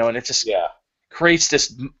of it, and it just creates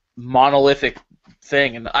this monolithic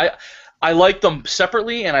thing. And I like them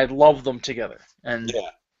separately, and I love them together. And yeah,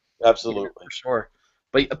 absolutely, for sure.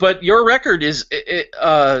 But your record is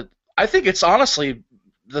I think it's honestly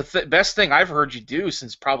the best thing I've heard you do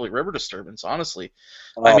since probably River Disturbance. Honestly,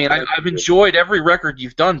 I mean I've enjoyed every record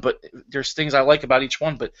you've done, but there's things I like about each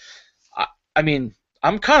one. But I mean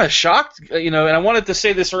I'm kind of shocked, and I wanted to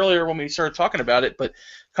say this earlier when we started talking about it, but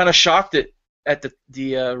kind of shocked at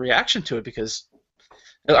the reaction to it because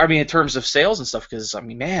I mean in terms of sales and stuff because I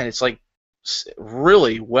mean man it's like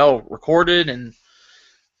really well recorded and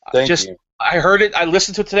Thank you. I heard it. I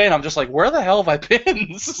listened to it today, and I'm just like, "Where the hell have I been?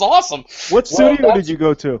 This is awesome." What studio did you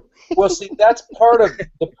go to? Well, see, that's part of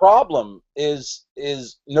the problem is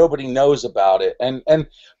nobody knows about it, and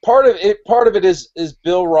part of it is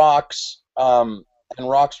Bill Rock's and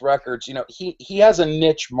Rock's Records. He has a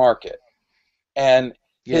niche market, and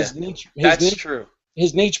his niche. True.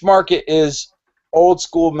 His niche market is old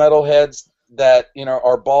school metalheads that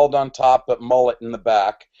are bald on top but mullet in the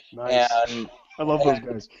back. Nice. And I love those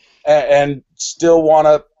guys. And still want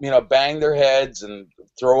to, bang their heads and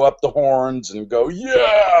throw up the horns and go,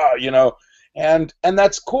 yeah, and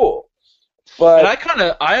that's cool. But and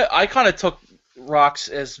I kind of took Rocks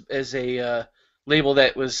as a label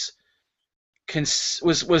that was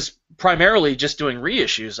was primarily just doing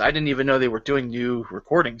reissues. I didn't even know they were doing new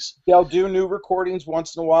recordings. They'll do new recordings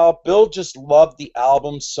once in a while. Bill just loved the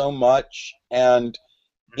album so much, and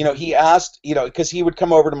he asked, because he would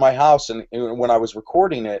come over to my house and when I was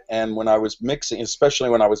recording it, and when I was mixing, especially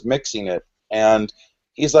when I was mixing it, and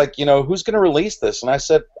he's like, who's going to release this? And I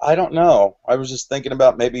said, I don't know. I was just thinking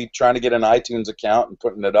about maybe trying to get an iTunes account and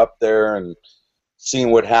putting it up there and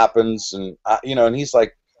seeing what happens, and and he's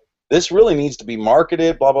like, this really needs to be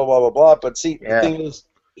marketed, blah, blah, blah, blah, blah. But see, the thing is,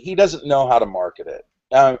 he doesn't know how to market it.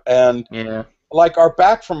 Like our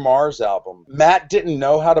Back from Mars album, Matt didn't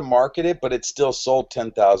know how to market it, but it still sold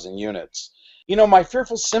 10,000 units. My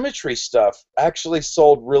Fearful Symmetry stuff actually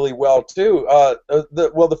sold really well, too.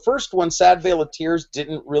 The first one, Sad Veil of Tears,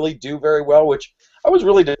 didn't really do very well, which I was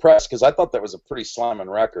really depressed because I thought that was a pretty slamming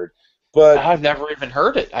record. But I've never even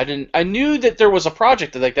heard it. I knew that there was a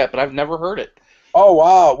project like that, but I've never heard it. Oh,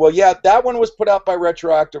 wow. Well, yeah, that one was put out by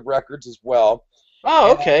Retroactive Records as well.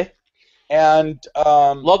 Oh, okay. And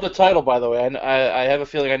love the title, by the way. I have a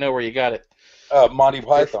feeling I know where you got it. Monty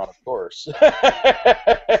Python, of course.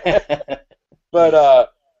 But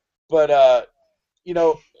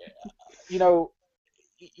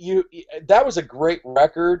that was a great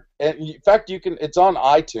record. And in fact, it's on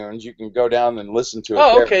iTunes. You can go down and listen to it.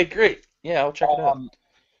 Oh, okay, great. Yeah, I'll check it out.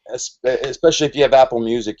 Especially if you have Apple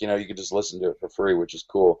Music, you can just listen to it for free, which is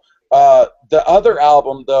cool. The other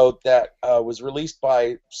album, though, that was released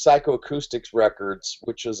by Psychoacoustics Records,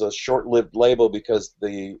 which is a short-lived label because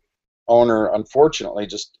the owner, unfortunately,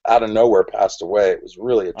 just out of nowhere passed away. It was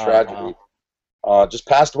really a tragedy. Wow. Just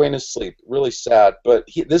passed away in his sleep. Really sad. But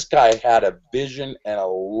this guy had a vision and a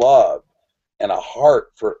love and a heart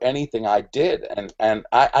for anything I did. And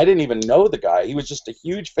I didn't even know the guy. He was just a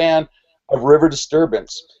huge fan of River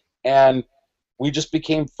Disturbance. And we just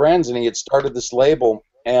became friends, and he had started this label,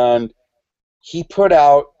 and he put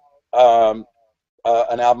out an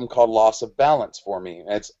album called Loss of Balance for me.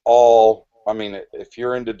 And it's all, if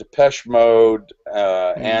you're into Depeche Mode,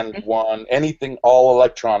 and one, anything all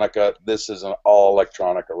electronica, this is an all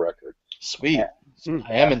electronica record. Sweet.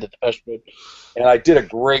 I am into Depeche Mode. And I did a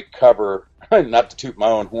great cover, not to toot my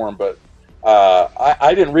own horn, but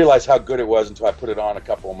I didn't realize how good it was until I put it on a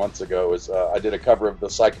couple of months ago. I did a cover of the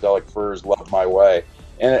Psychedelic Furs, Love My Way,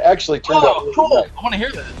 and it actually turned out really cool. Nice. I want to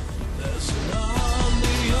hear that.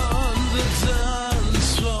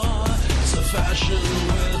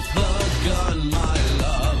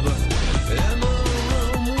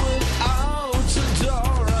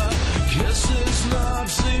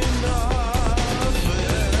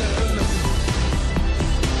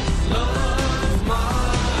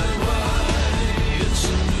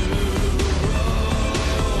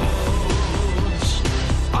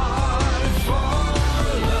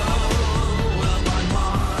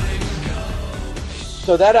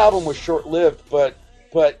 So that album was short-lived, but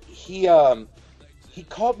he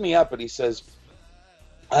called me up and he says,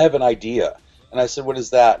 I have an idea. And I said, what is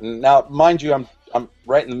that? And now, mind you, I'm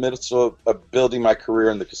right in the middle of building my career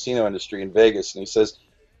in the casino industry in Vegas. And he says,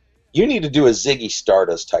 you need to do a Ziggy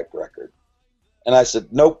Stardust type record. And I said,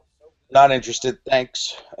 nope, not interested,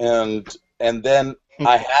 thanks. And then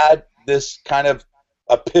I had this kind of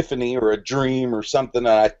epiphany or a dream or something, and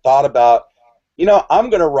I thought about, I'm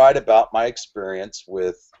going to write about my experience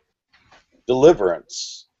with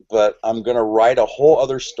Deliverance, but I'm going to write a whole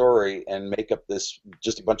other story and make up this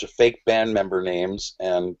just a bunch of fake band member names,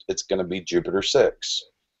 and it's going to be Jupiter 6.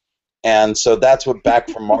 And so that's what Back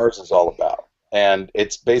from Mars is all about. And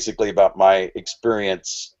it's basically about my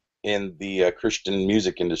experience in the Christian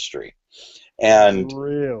music industry. And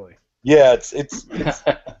really? Yeah, it's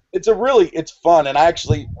fun, and I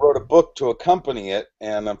actually wrote a book to accompany it,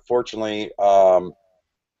 and unfortunately,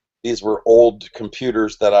 these were old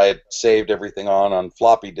computers that I had saved everything on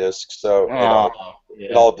floppy disks, so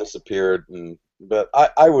it all disappeared. But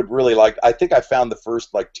I would really I think I found the first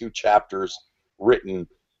 2 chapters written,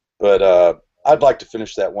 but I'd like to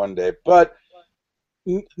finish that one day. But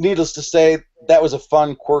needless to say, that was a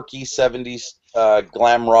fun, quirky 70s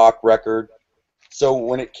glam rock record. So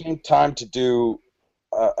when it came time to do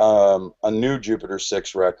a new Jupiter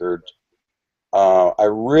 6 record, I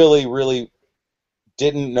really, really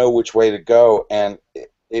didn't know which way to go, and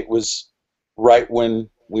it was right when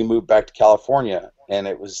we moved back to California, and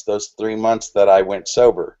it was those 3 months that I went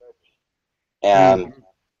sober, and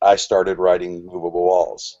I started writing Movable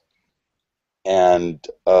Walls. And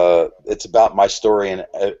it's about my story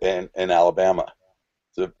in Alabama.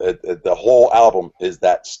 The whole album is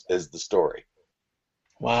the story.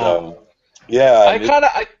 Wow. So, yeah.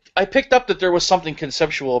 I picked up that there was something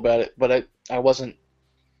conceptual about it, but I wasn't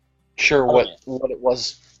sure what it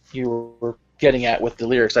was you were getting at with the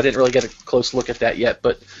lyrics. I didn't really get a close look at that yet,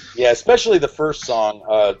 but yeah, especially the first song,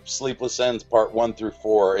 "Sleepless Ends" Part 1 through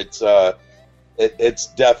 4. It's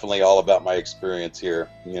definitely all about my experience here.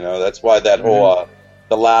 That's why that whole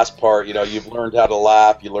the last part. You've learned how to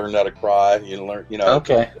laugh, you learned how to cry, you learn.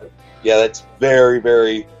 Okay. Yeah, that's very,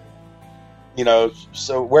 very.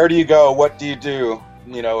 So where do you go? What do you do?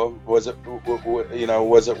 Was it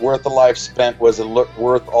worth the life spent? Was it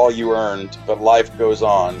worth all you earned? But life goes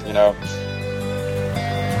on.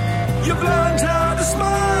 You've learned how to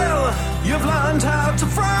smile. You've learned how to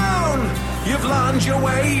frown. You've learned your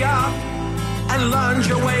way up and learned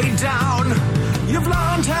your way down. You've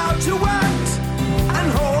learned how to act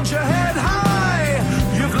and hold your head high.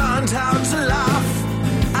 You've learned how to laugh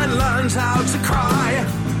and learned how to cry.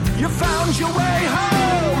 You found your way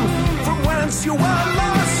home from whence you were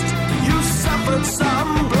lost. You suffered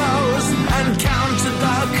some blows and counted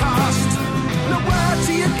the cost. Now where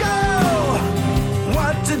do you go?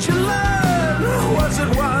 What did you learn? Was it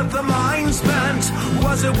worth the mind spent?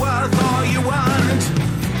 Was it worth all you earned?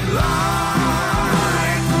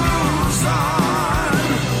 Life moves on.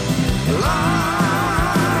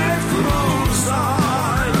 Life moves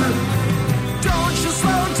on. Don't you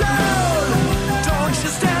slow down. Don't you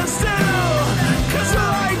stand still. 'Cause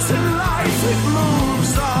right in life it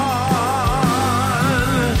moves on.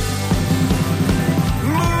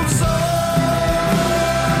 Moves on.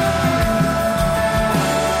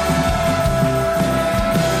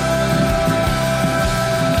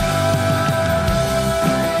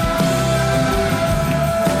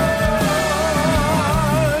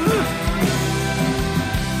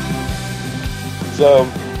 So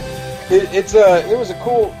it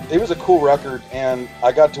was a cool record, and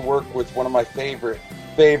I got to work with one of my favorite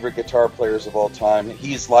guitar players of all time.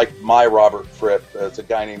 He's like my Robert Fripp. It's a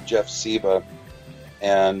guy named Jeff Seba,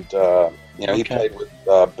 and he played with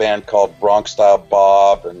a band called Bronx Style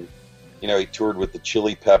Bob, and he toured with the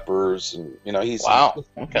Chili Peppers, and he's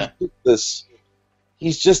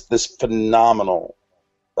he's just this phenomenal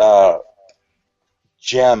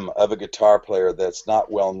gem of a guitar player that's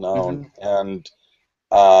not well known, and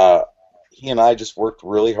he and I just worked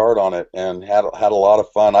really hard on it and had a lot of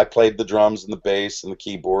fun. I played the drums and the bass and the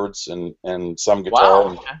keyboards and some guitar.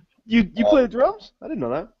 Wow. You play the drums? I didn't know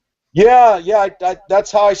that. Yeah.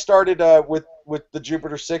 That's how I started with the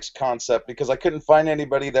Jupiter 6 concept, because I couldn't find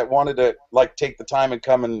anybody that wanted to take the time and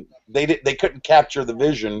come, and they couldn't capture the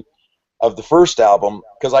vision of the first album,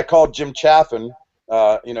 because I called Jim Chaffin,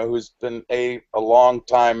 who's been a long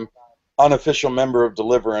time unofficial member of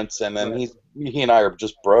Deliverance, and then he and I are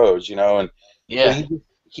just bros, and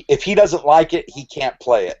if he doesn't like it, he can't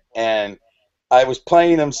play it. And I was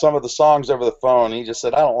playing him some of the songs over the phone, and he just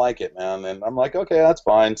said, "I don't like it, man." And I'm like, "Okay, that's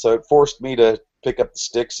fine." So it forced me to pick up the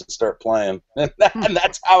sticks and start playing, and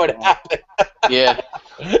that's how it happened. Yeah.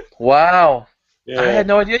 Wow. Yeah. I had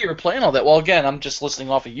no idea you were playing all that. Well, again, I'm just listening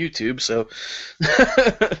off of YouTube, so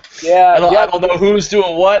I don't know who's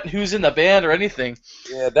doing what, who's in the band, or anything.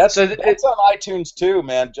 Yeah, that's on iTunes too,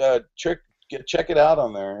 man. Check it out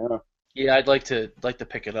on there. Yeah, I'd like to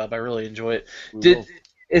pick it up. I really enjoy it.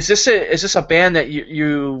 Is this a band that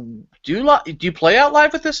you do play out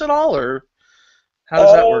live with this at all, or how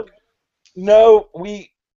does that work? No, we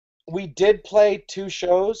did play 2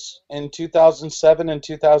 shows in 2007 and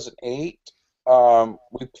 2008.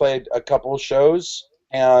 We played a couple of shows,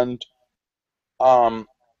 and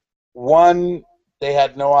one, they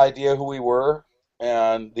had no idea who we were,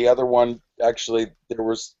 and the other one, actually,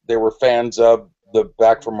 they were fans of the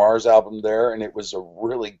Back from Mars album there, and it was a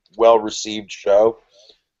really well-received show.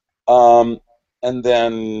 And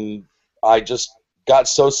then I just got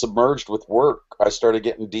so submerged with work, I started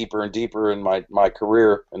getting deeper and deeper in my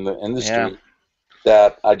career in the industry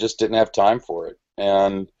that I just didn't have time for it.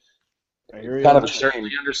 And kind of a shame. I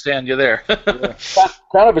understand you there.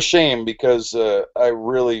 Kind of a shame, because I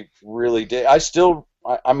really, really did. I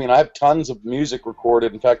have tons of music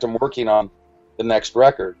recorded. In fact, I'm working on the next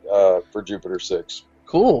record for Jupiter 6.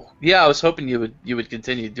 Cool. Yeah, I was hoping you would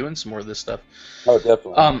continue doing some more of this stuff. Oh,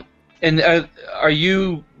 definitely. And are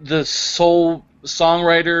you the sole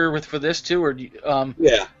songwriter for this too, or do you,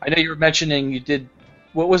 yeah? I know you were mentioning you did.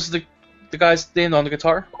 What was the guy's name on the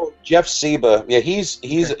guitar? Oh, Jeff Seba. Yeah, he's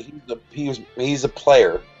a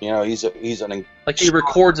player. He's an he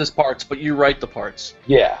records his parts, but you write the parts.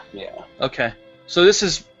 Yeah. Okay, so this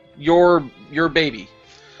is your baby.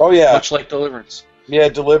 Oh yeah, much like Deliverance. Yeah,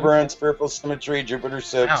 Deliverance, Fearful Symmetry, Jupiter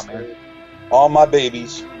 6. Wow, man. All my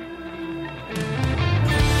babies.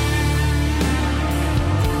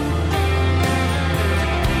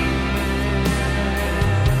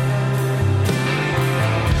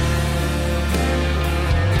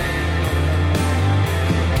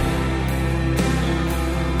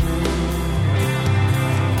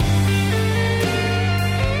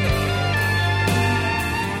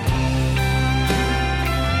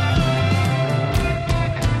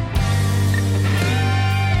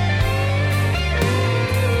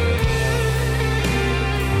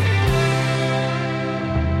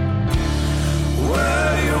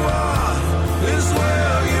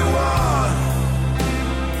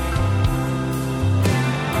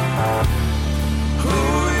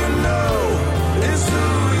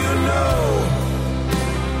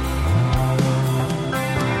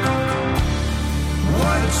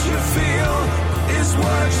 feel is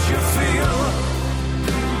what you feel.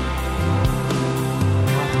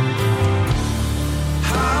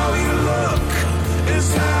 How you look is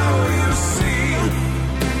how you see.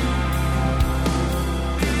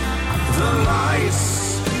 The lights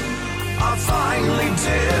are finally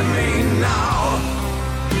dimming now.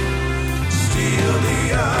 Steal the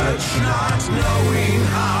urge, not knowing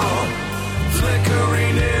how,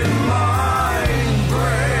 flickering in my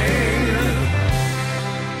brain.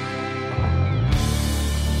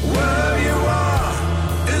 Where you are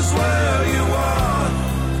is where you are.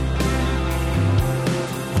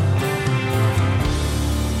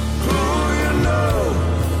 Who you know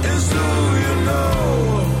is who you know.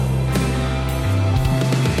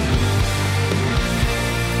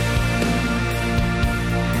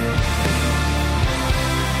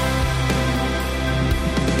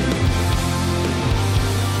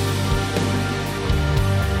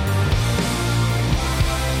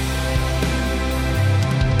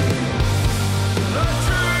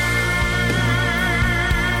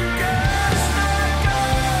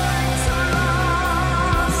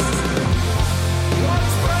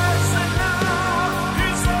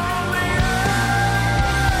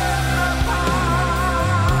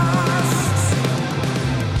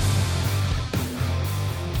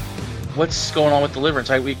 What's going on with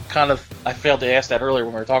Deliverance? I failed to ask that earlier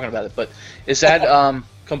when we were talking about it, but is that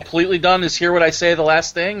completely done? Is Hear What I Say the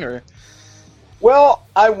last thing, or? Well,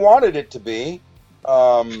 I wanted it to be.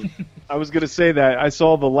 I was going to say that. I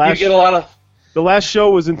saw the last. You get a lot of. The last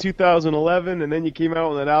show was in 2011, and then you came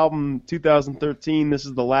out with that album 2013. This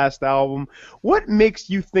is the last album. What makes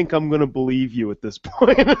you think I'm going to believe you at this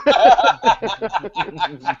point?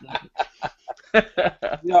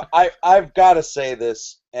 I've got to say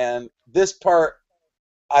this, and this part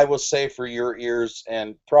I will say for your ears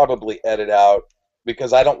and probably edit out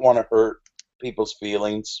because I don't want to hurt people's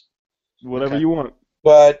feelings. Whatever you want.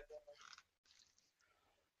 But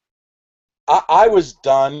I was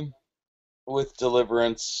done with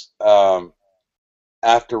Deliverance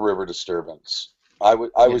after River Disturbance. I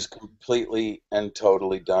was completely and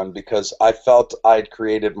totally done because I felt I'd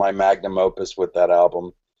created my magnum opus with that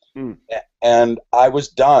album. And I was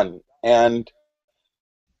done. And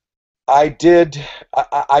I did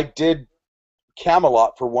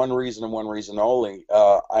Camelot for one reason and one reason only.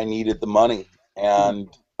 I needed the money. And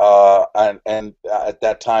at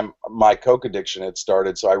that time, my coke addiction had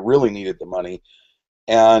started, so I really needed the money.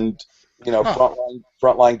 And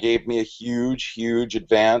Frontline gave me a huge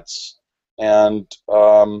advance, and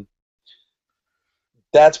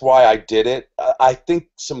that's why I did it. I think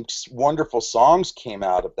some wonderful songs came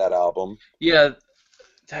out of that album. Yeah,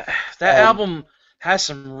 that album has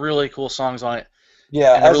some really cool songs on it.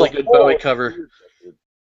 Yeah, and a really good Bowie cover.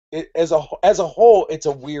 As a whole, it's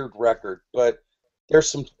a weird record, but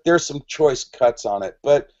there's some choice cuts on it.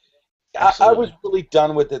 But I was really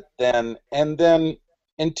done with it then, and then.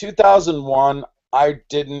 In 2001, I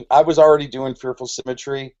was already doing Fearful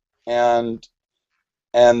Symmetry, and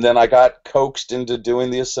then I got coaxed into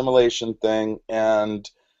doing the Assimilation thing, and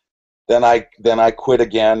then I quit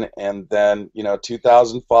again, and then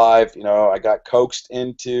 2005, I got coaxed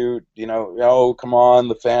into oh come on,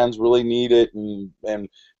 the fans really need it, and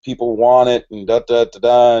people want it, and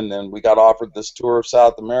and then we got offered this tour of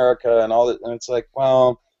South America and all that, and it's like,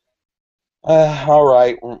 well. All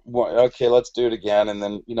right, okay, let's do it again, and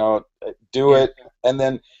then do it, and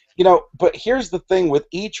then But here's the thing with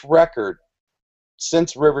each record,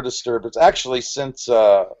 since River Disturbance, actually since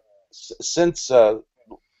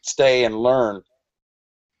Stay and Learn,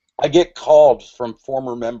 I get called from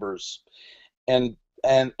former members, and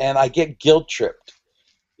I get guilt tripped,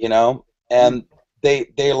 and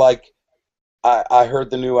they like, I heard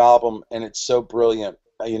the new album and it's so brilliant.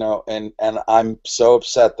 And I'm so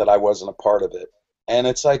upset that I wasn't a part of it. And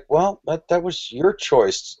it's like, well, that was your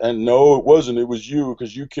choice. And no, it wasn't. It was you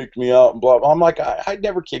because you kicked me out and blah, blah. I'm like, I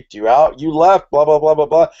never kicked you out. You left, blah, blah, blah, blah,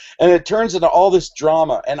 blah. And it turns into all this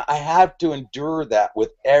drama. And I have to endure that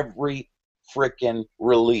with every freaking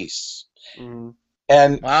release. Mm.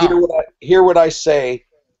 And wow. Hear What I Say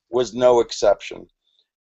was no exception.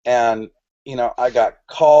 And I got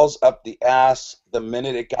calls up the ass the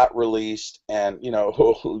minute it got released, and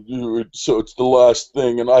so it's the last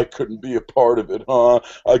thing, and I couldn't be a part of it, huh?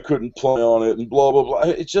 I couldn't play on it, and blah blah blah.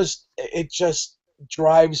 It just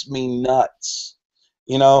drives me nuts,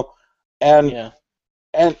 And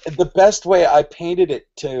the best way I painted it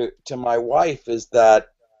to my wife is that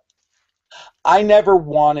I never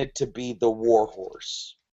wanted to be the war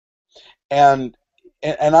horse, and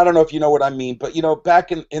I don't know if you know what I mean, but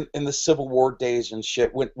back in the Civil War days and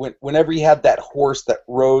shit, whenever you had that horse that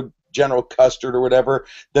rode General Custer or whatever.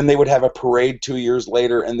 Then they would have a parade 2 years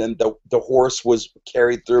later, and then the horse was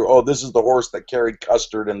carried through. Oh, this is the horse that carried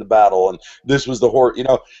Custard in the battle, and this was the horse,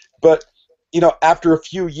 But after a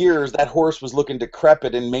few years, that horse was looking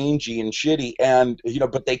decrepit and mangy and shitty, and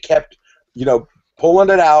but they kept pulling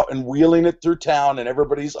it out and wheeling it through town, and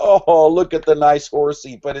everybody's, oh, look at the nice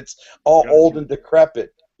horsey, but it's all old and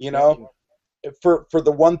decrepit, for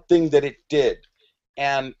the one thing that it did.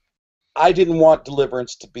 And I didn't want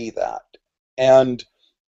Deliverance to be that. And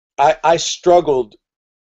I struggled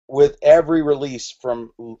with every release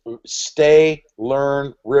from Stay,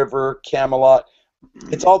 Learn, River, Camelot.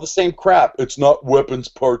 It's all the same crap. It's not Weapons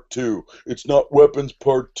Part 2. It's not Weapons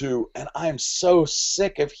Part 2. And I am so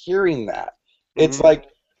sick of hearing that. It's like,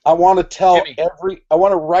 I want to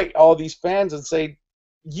write all these fans and say,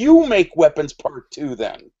 you make Weapons Part 2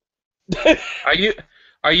 then.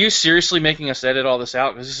 Are you seriously making us edit all this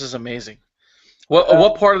out? Because this is amazing.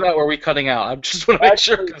 What part of that were we cutting out? I just want to make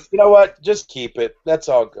sure. You know what? Just keep it. That's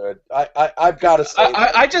all good. I've got to say.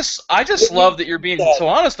 I just love that you're being so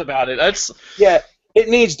honest about it. Yeah, it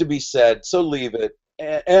needs to be said. So leave it.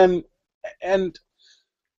 And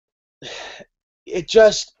it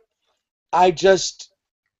just.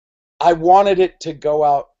 I wanted it to go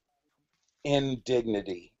out in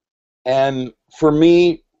dignity. And for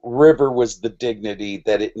me, River was the dignity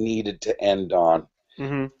that it needed to end on.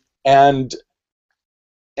 Mm-hmm.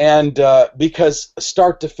 And because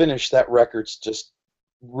start to finish, that record's just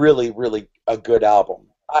really, really a good album.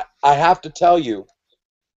 I have to tell you,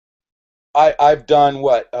 I've done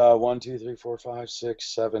what? 1, 2, 3, 4, 5,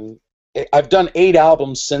 6, 7. I've done 8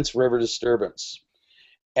 albums since River Disturbance.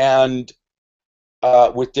 And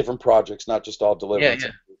with different projects, not just all Deliverance.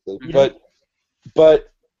 Yeah. Mm-hmm. But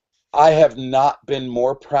I have not been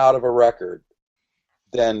more proud of a record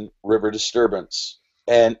than River Disturbance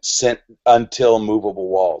and sent until Movable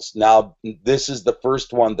Walls. Now, this is the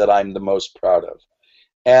first one that I'm the most proud of.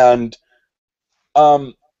 And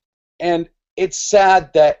it's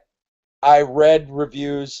sad that I read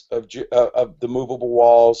reviews of the Movable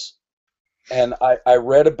Walls, and I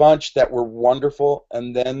read a bunch that were wonderful,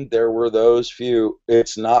 and then there were those few,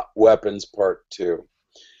 it's not Weapons Part 2.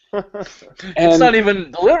 It's not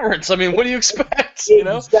even Deliverance. I mean, what do you expect?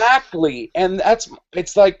 Exactly. And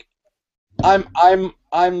it's like I'm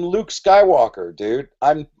Luke Skywalker, dude.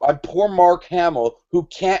 I'm poor Mark Hamill who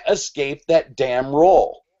can't escape that damn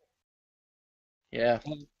role. Yeah.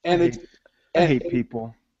 And I hate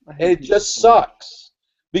people. It just sucks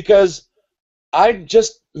because I'm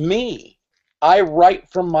just me. I write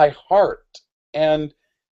from my heart, and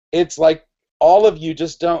it's like all of you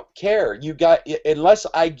just don't care. Unless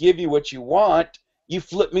I give you what you want, you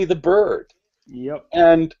flip me the bird. Yep.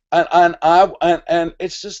 And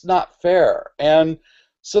it's just not fair. And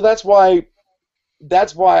so that's why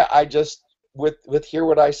I just with Hear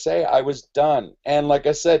What I Say, I was done. And like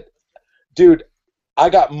I said, dude,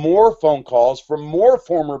 I got more phone calls from more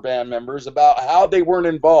former band members about how they weren't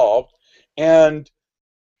involved, and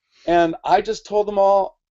I just told them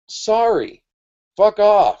all, sorry, fuck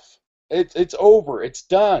off. It's over. It's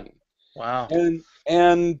done. Wow.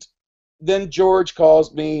 And then George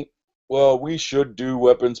calls me, well, we should do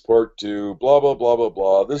Weapons Part 2, blah, blah, blah, blah,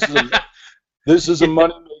 blah. This is a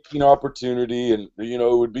money-making opportunity, and,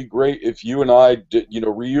 it would be great if you and I,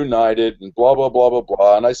 reunited, and blah, blah, blah, blah,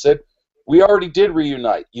 blah. And I said, we already did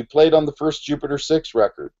reunite. You played on the first Jupiter 6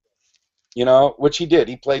 record, which he did.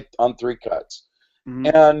 He played on 3 cuts.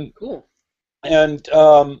 Mm-hmm. And cool. And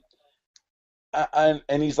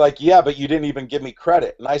he's like, yeah, but you didn't even give me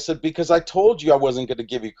credit. And I said, because I told you I wasn't going to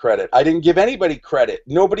give you credit. I didn't give anybody credit.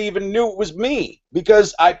 Nobody even knew it was me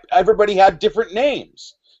because everybody had different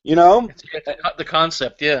names, It's the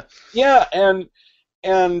concept, yeah. Yeah,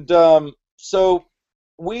 and so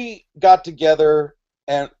we got together,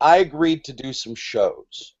 and I agreed to do some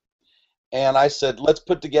shows. And I said, let's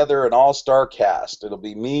put together an all-star cast. It'll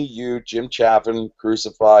be me, you, Jim Chaffin,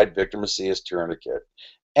 Crucified, Victor Macias, Tourniquet.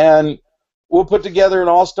 And we'll put together an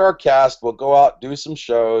all-star cast. We'll go out, do some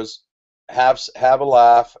shows, have a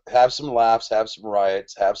laugh, have some laughs, have some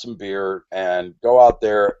riots, have some beer, and go out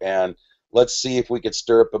there and let's see if we could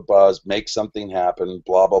stir up a buzz, make something happen,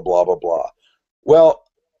 blah, blah, blah, blah, blah. Well,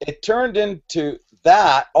 it turned into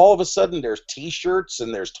that. All of a sudden there's T-shirts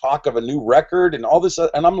and there's talk of a new record and all this,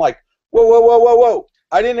 and I'm like, whoa.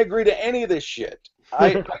 I didn't agree to any of this shit.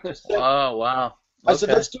 I just said, oh, wow. Okay. I said,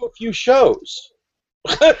 let's do a few shows.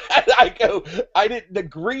 I didn't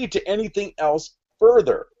agree to anything else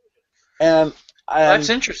further. And that's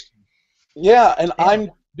interesting. Yeah,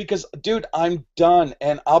 and because, dude, I'm done.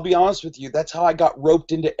 And I'll be honest with you, that's how I got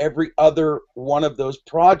roped into every other one of those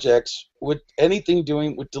projects with anything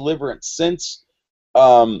doing with Deliverance since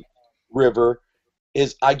River,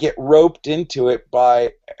 is I get roped into it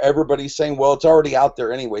by everybody saying, well, it's already out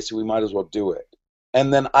there anyway, so we might as well do it.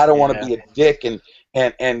 And then I don't want to be a dick and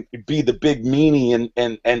be the big meanie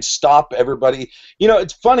and stop everybody. You know,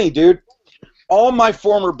 it's funny, dude. All my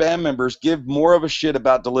former band members give more of a shit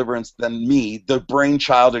about Deliverance than me, the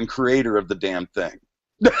brainchild and creator of the damn thing.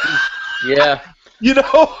 Yeah. You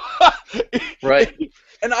know? Right.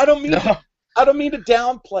 And I don't mean to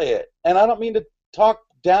downplay it, and I don't mean to talk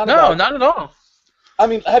down about it. No, not at all. I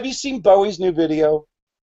mean, have you seen Bowie's new video,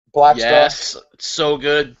 Black Star? Yes, it's so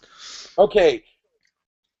good. Okay.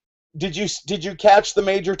 Did you catch the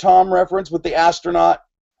Major Tom reference with the astronaut?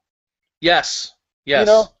 Yes. You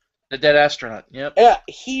know? The dead astronaut. Yep. Yeah,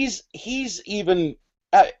 he's even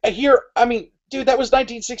here. I mean, dude, that was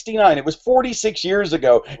 1969. It was 46 years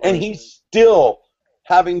ago, and he's still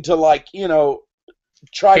having to, like, you know,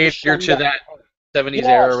 try to cater to that 70s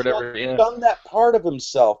era or whatever. Yeah, done that part of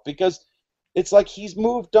himself because it's like he's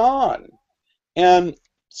moved on, and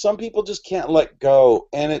some people just can't let go,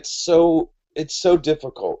 and it's so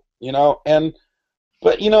difficult, you know.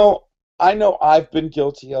 But you know, I know I've been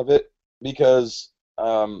guilty of it because.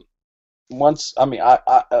 Once, I mean, I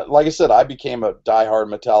like I said, I became a diehard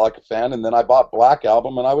Metallica fan, and then I bought Black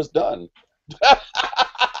Album, and I was done.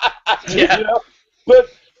 Yeah. You know? But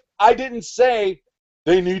I didn't say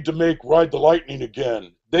they need to make Ride the Lightning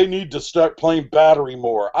again. They need to start playing Battery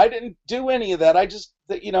more. I didn't do any of that. I just,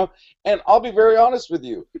 you know, and I'll be very honest with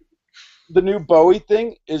you. The new Bowie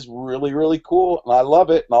thing is really, really cool, and I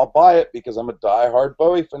love it, and I'll buy it because I'm a diehard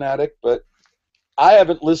Bowie fanatic, but I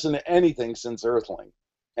haven't listened to anything since Earthling.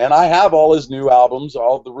 And I have all his new albums,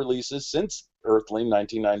 all of the releases since Earthling,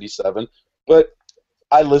 1997. But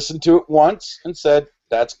I listened to it once and said,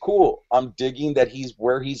 that's cool. I'm digging that he's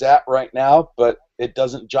where he's at right now, but it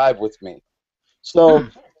doesn't jive with me. So,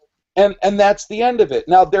 and that's the end of it.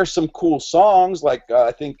 Now, there's some cool songs, like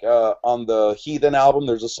I think on the Heathen album,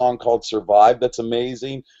 there's a song called Survive that's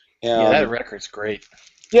amazing. Yeah, that record's great.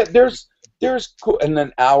 Yeah, there's cool. And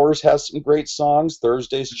then Hours has some great songs,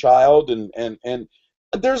 Thursday's Child, and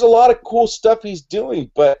there's a lot of cool stuff he's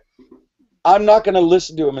doing, but I'm not going to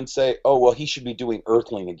listen to him and say, "Oh, well, he should be doing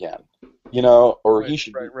Earthling again," you know, or he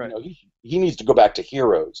should, you know, he needs to go back to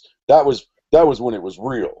Heroes. That was when it was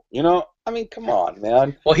real, you know. I mean, come on,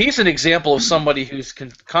 man. Well, he's an example of somebody who's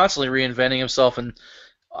constantly reinventing himself, and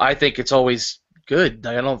I think it's always good.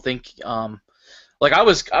 I don't think, like I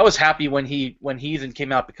was happy when Heathen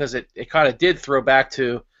came out because it kind of did throw back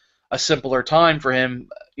to a simpler time for him,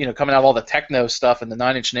 you know, coming out of all the techno stuff and the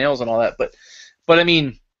Nine Inch Nails and all that. But I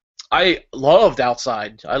mean, I loved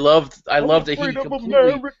Outside. I loved that he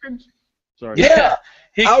completely. Sorry. Yeah,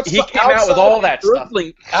 he came out with all that stuff.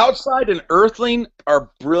 Outside and Earthling are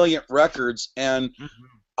brilliant records, and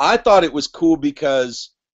I thought it was cool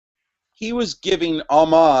because he was giving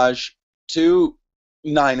homage to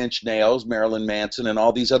Nine Inch Nails, Marilyn Manson, and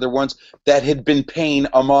all these other ones that had been paying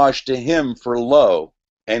homage to him for Low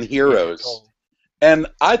and Heroes. And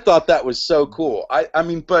I thought that was so cool. I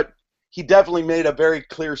mean, but he definitely made a very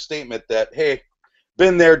clear statement that, hey,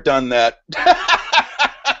 been there, done that.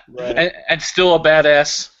 Right. And still a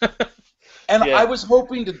badass. And I was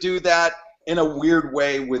hoping to do that in a weird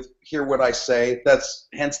way with Hear What I Say. That's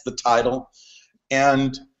hence the title.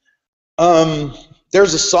 And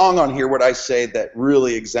there's a song on Hear What I Say that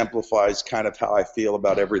really exemplifies kind of how I feel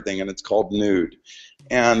about everything, and it's called Nude.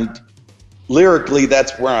 And lyrically,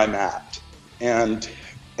 that's where I'm at. And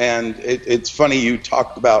it's funny you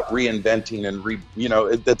talked about reinventing and you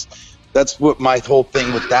know, that's what my whole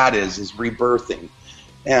thing with that is rebirthing.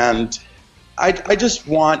 And I just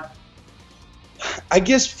want, I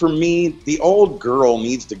guess for me, the old girl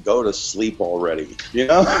needs to go to sleep already, you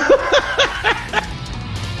know?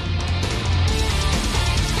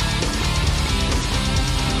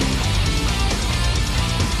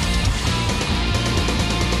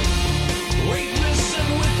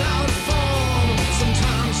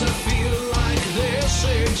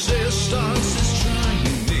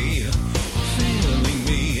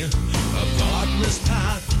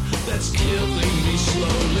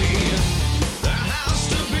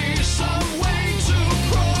 Some way to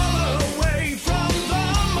crawl away from the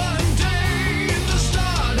mundane.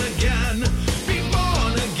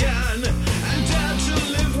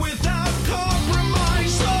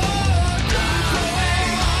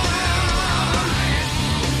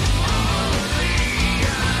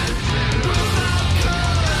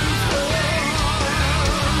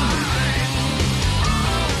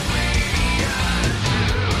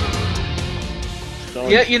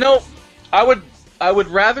 Yeah, you know, I would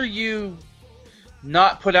rather you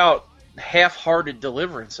not put out half-hearted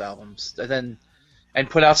Deliverance albums and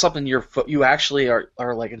put out something you actually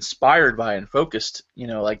are like inspired by and focused. You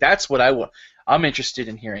know, like that's what I'm interested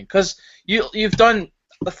in hearing, because you've done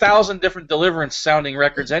 1,000 different Deliverance sounding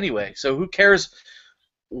records anyway. So who cares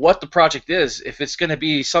what the project is? If it's going to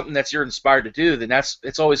be something that you're inspired to do, then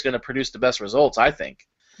it's always going to produce the best results, I think.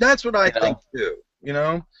 That's what I think too. You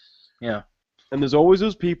know? Yeah. And there's always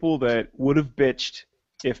those people that would have bitched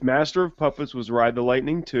if Master of Puppets was Ride the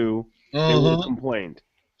Lightning 2. They would have complained.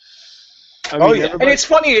 I mean, And it's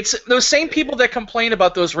funny. It's those same people that complain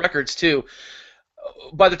about those records too.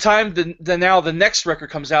 By the time the next record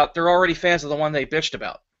comes out, they're already fans of the one they bitched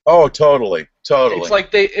about. Oh, totally. It's like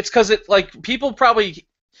it's because people probably.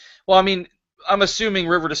 Well, I mean, I'm assuming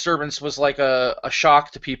River Disturbance was like a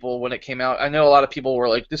shock to people when it came out. I know a lot of people were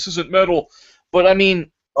like, "This isn't metal," but I mean.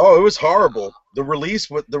 Oh, it was horrible. You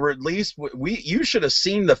should have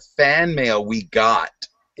seen the fan mail we got.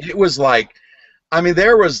 It was like, I mean,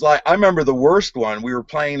 there was like, I remember the worst one. We were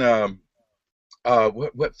playing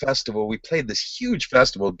what festival? We played this huge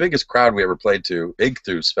festival, the biggest crowd we ever played to,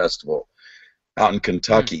 Igthus Festival, out in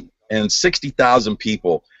Kentucky, and 60,000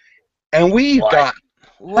 people, and we got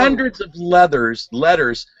hundreds of letters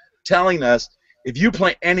telling us, if you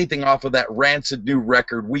play anything off of that rancid new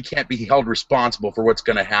record, we can't be held responsible for what's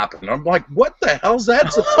going to happen. And I'm like, what the hell's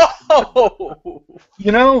that?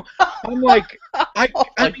 You know, I'm like,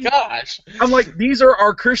 gosh. I'm like, these are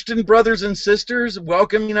our Christian brothers and sisters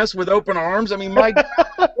welcoming us with open arms. I mean, my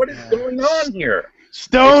God, what is going on here?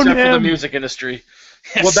 Stone Except him. for the music industry.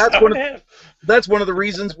 Well, that's one of the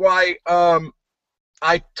reasons why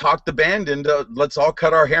I talked the band into let's all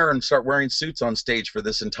cut our hair and start wearing suits on stage for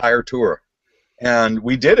this entire tour. And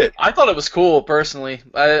we did it. I thought it was cool, personally.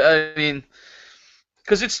 I mean,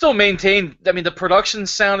 because it still maintained. I mean, the production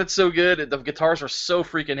sounded so good. The guitars were so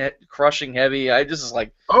freaking crushing heavy. I just was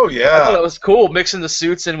like, oh yeah. I thought it was cool mixing the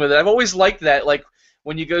suits in with it. I've always liked that. Like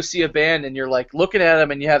when you go see a band and you're like looking at them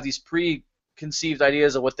and you have these preconceived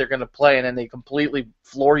ideas of what they're going to play, and then they completely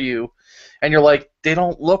floor you, and you're like, they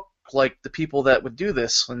don't look like the people that would do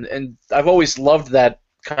this. And I've always loved that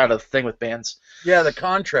kind of thing with bands. Yeah, the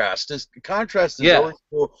contrast is always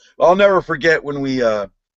cool. I'll never forget when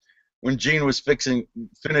when Gene was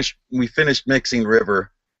we finished mixing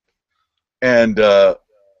River, and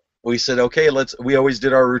we said, okay, we always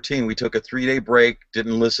did our routine. We took a 3-day break,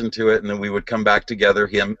 didn't listen to it, and then we would come back together,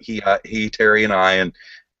 he, Terry, and I,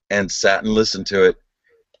 and sat and listened to it.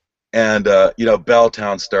 And you know,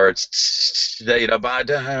 Belltown starts, you know,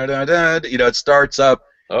 it starts up.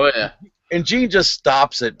 Oh yeah. And Gene just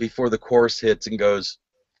stops it before the chorus hits and goes,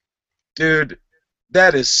 dude,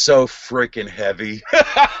 that is so freaking heavy.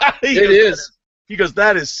 It is. He goes,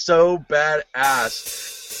 that is so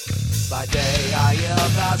badass. By day I hear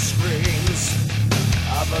the screams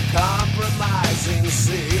of a compromising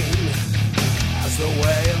scene as the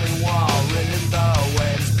wailing wall in the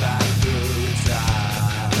waves back through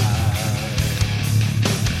time.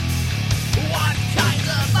 What kind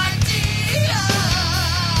of idea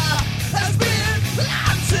has been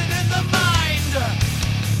planted in the mind?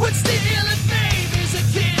 With stealing babies and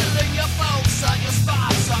killing your folks on your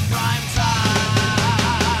spots on prime time.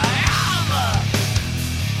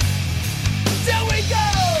 There we go.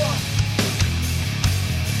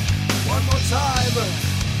 One more time.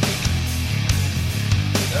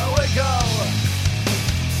 There we go.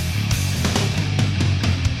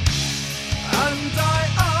 And I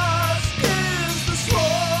ask, is this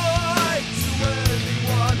right to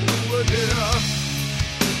anyone who would hear?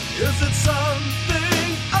 Is it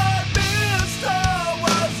something I missed or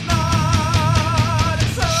was not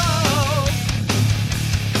so?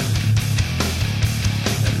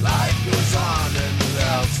 And life goes on in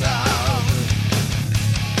Belltown.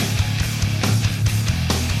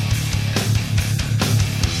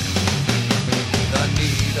 The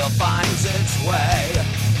needle finds its way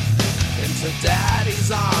into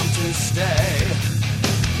Daddy's arm to stay,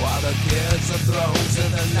 while the kids are thrown to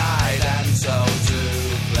the night and told to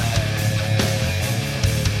play.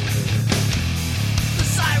 The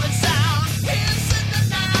siren sound is in the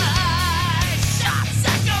night. Shots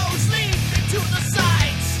echoes leap into the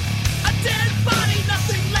sights. A dead body,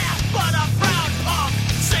 nothing left but a proud punk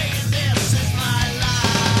saying this is my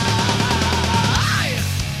life.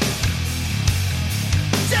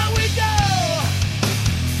 There we go.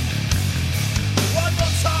 One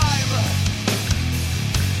more time.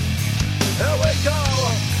 Here we go.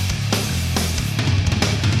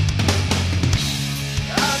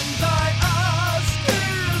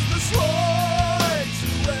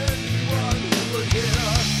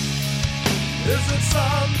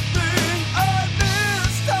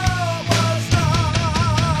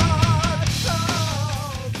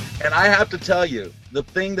 I have to tell you, the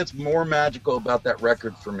thing that's more magical about that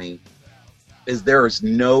record for me is there is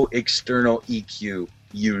no external EQ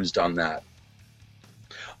used on that.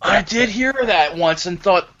 I did hear that once and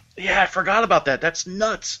thought, yeah, I forgot about that. That's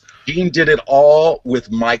nuts. Gene did it all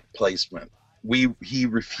with mic placement. He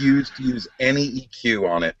refused to use any EQ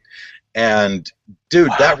on it. And dude,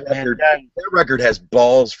 wow, that record has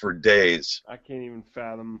balls for days. I can't even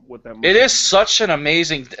fathom what that. It is such an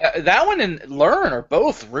amazing. That one and Learn are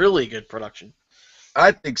both really good production.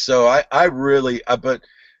 I think so. But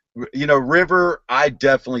you know, River, I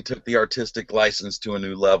definitely took the artistic license to a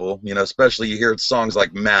new level. You know, especially you hear songs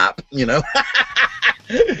like Map. You know,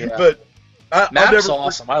 yeah. But Map's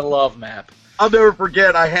awesome. I love Map. I'll never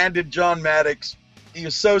forget. I handed John Maddox. He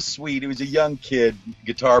was so sweet. He was a young kid,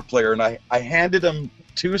 guitar player, and I handed him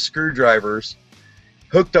 2 screwdrivers,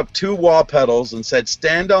 hooked up 2 wah pedals, and said,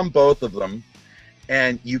 stand on both of them,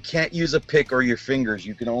 and you can't use a pick or your fingers.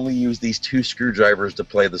 You can only use these 2 screwdrivers to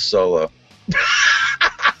play the solo.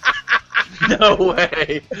 No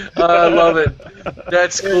way. I love it.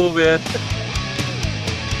 That's cool, man.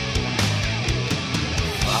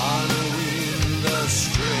 Following the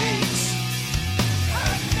straight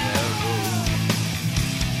and narrow,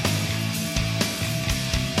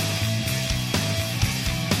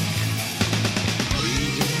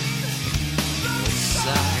 reading the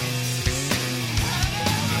signs and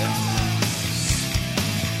errors,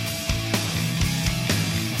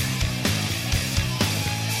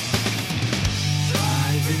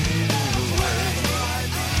 driving away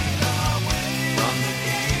from the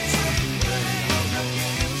gates of rain,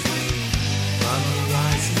 from the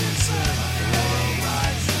rising sun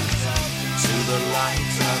to the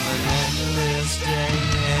light of an endless day.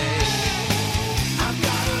 I've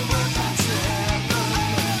got to run back to heaven,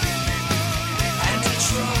 and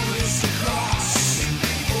Detroit is across.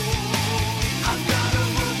 I've got to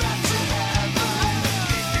run back to heaven,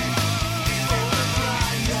 for the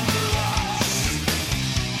blind and the lost.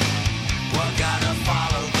 We're gonna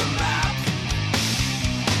follow the map.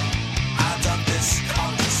 Out of this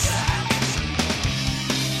cul-de-sac,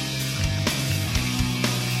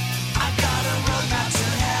 I gotta run back to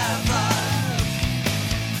heaven.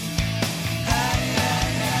 Hey,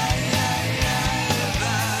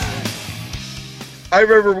 heaven. I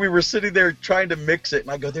remember we were sitting there trying to mix it,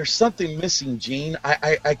 and I go, there's something missing, Gene.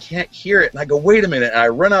 I can't hear it. And I go, wait a minute. And I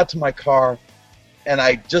run out to my car, and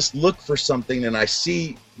I just look for something, and I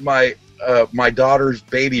see my daughter's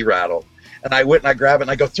baby rattle. And I went and I grab it,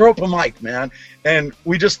 and I go, throw up a mic, man. And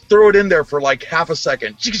we just throw it in there for like half a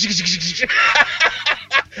second.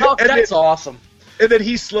 Oh, that's awesome. And then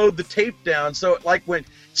he slowed the tape down, so it like went,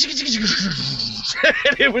 and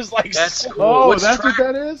it was like, That's cool. Oh, Which that's track,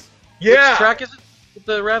 what that is? yeah. Which track is it? With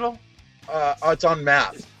the rattle? It's on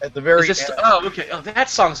Map at the very Is this, end. oh, okay. Oh, that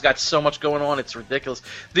song's got so much going on. It's ridiculous.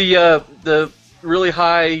 The really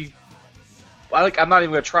high. I'm not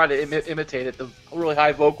even gonna try to imitate it. The really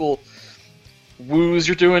high vocal woos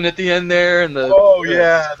you're doing at the end there, and the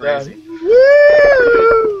yeah, crazy.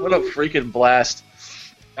 Woo! What a freaking blast!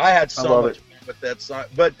 I had so love much fun with that song,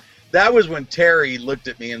 but that was when Terry looked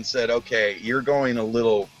at me and said, "Okay, you're going a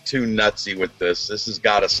little too nutsy with this. This has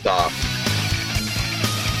got to stop."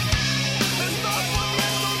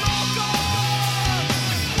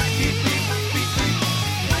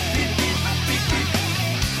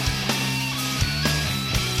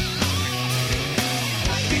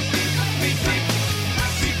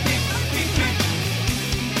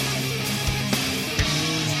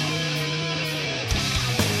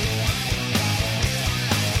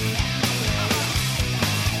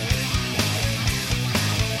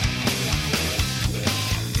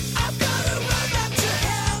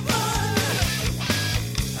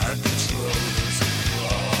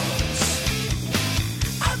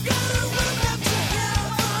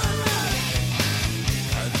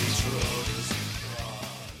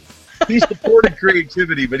 He supported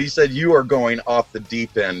creativity, but he said you are going off the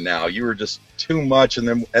deep end now. You were just too much,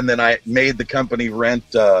 and then I made the company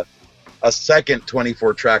rent a second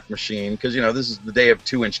 24-track machine because this is the day of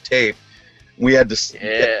 2-inch tape. We had to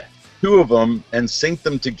get 2 of them and sync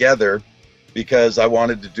them together because I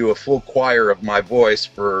wanted to do a full choir of my voice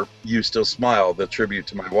for "You Still Smile," the tribute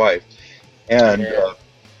to my wife, and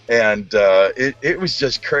it was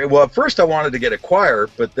just crazy. Well, at first I wanted to get a choir,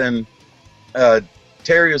 but then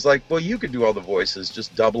Terry was like, well, you could do all the voices,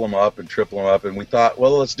 just double them up and triple them up. And we thought,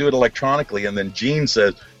 well, let's do it electronically. And then Gene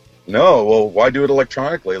said, no, well, why do it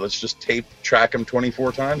electronically? Let's just track them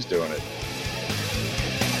 24 times doing it.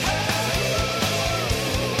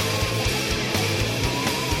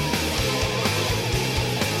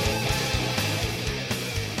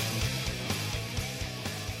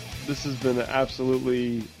 this has been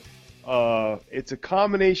absolutely. It's a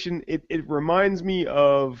combination. It reminds me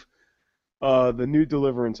of the new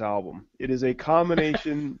Deliverance album. It is a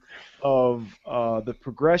combination of the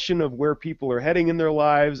progression of where people are heading in their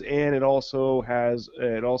lives, and it also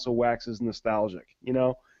waxes nostalgic, you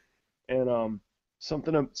know. And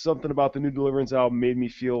something about the new Deliverance album made me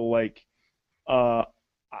feel like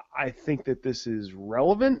I think that this is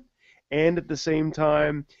relevant, and at the same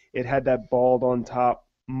time, it had that bald on top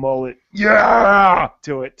mullet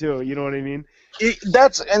to it too. You know what I mean?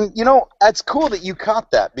 That's cool that you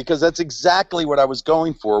caught that, because that's exactly what I was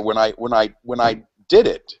going for when I did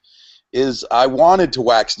it. Is I wanted to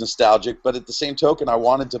wax nostalgic, but at the same token, I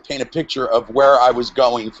wanted to paint a picture of where I was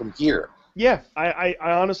going from here. Yeah, I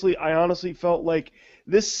honestly felt like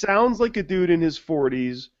this sounds like a dude in his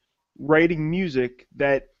 40s writing music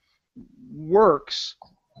that works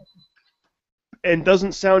and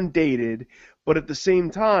doesn't sound dated, but at the same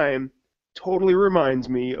time, totally reminds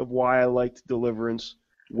me of why I liked Deliverance,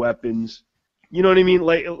 Weapons. You know what I mean?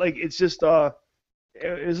 Like it's just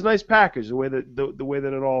it's a nice package the way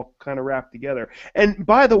that it all kind of wrapped together. And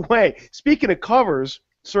by the way, speaking of covers,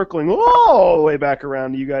 circling all the way back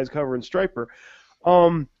around to you guys covering Stryper,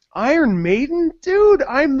 Iron Maiden, dude,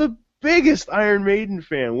 I'm the biggest Iron Maiden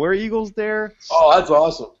fan. Where Eagles Dare? Oh, that's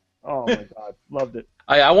awesome. Oh my God, loved it.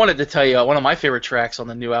 I wanted to tell you one of my favorite tracks on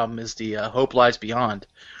the new album is the Hope Lies Beyond.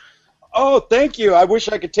 Oh, thank you. I wish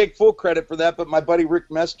I could take full credit for that, but my buddy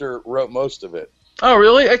Rick Mester wrote most of it. Oh,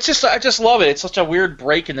 really? I just love it. It's such a weird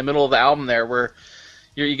break in the middle of the album there, where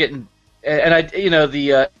you're getting, and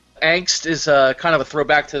the angst is kind of a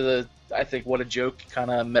throwback to the, I think, What a Joke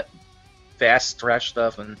kind of fast thrash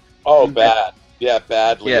stuff. And bad, yeah,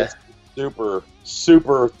 badly. Yeah. It's super,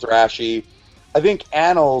 super thrashy. I think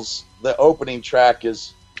Annals, the opening track,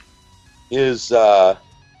 is it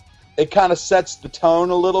kind of sets the tone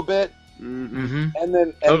a little bit, and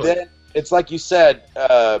then it's like you said,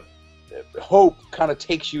 Hope kind of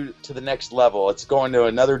takes you to the next level. It's going to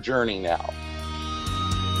another journey now.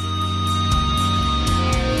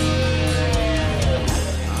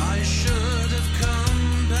 I should have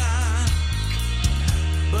come back,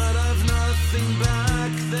 but I've nothing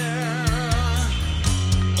back there.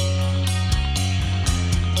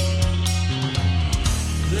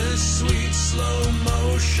 This sweet slow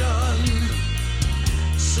motion,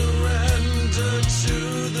 surrender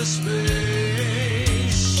to the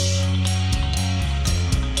space.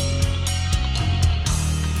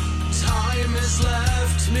 Time has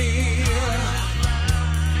left me,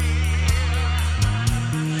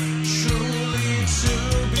 truly to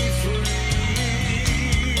be free.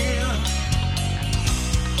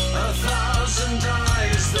 1,000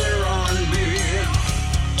 eyes there on me,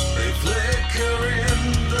 they flicker in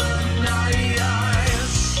the night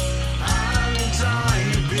eyes, and I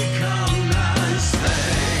become as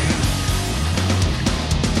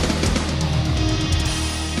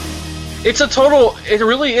they. It's a total. It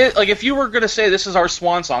really is. Like, if you were going to say this is our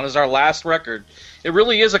swan song, this is our last record, it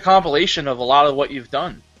really is a compilation of a lot of what you've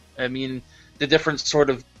done. I mean, the different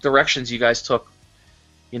sort of directions you guys took.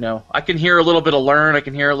 You know, I can hear a little bit of Learn, I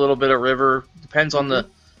can hear a little bit of River. Depends on the.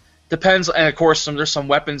 Depends, and of course, there's some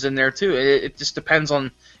Weapons in there too. It just depends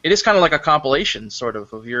on. It is kind of like a compilation, sort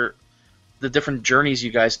of the different journeys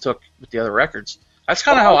you guys took with the other records. That's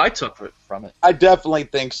kind of how I took it from it. I definitely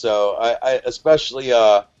think so. I especially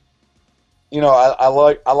I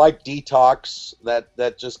like Detox.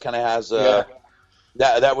 That just kind of has a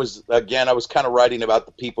that was, again, I was kind of writing about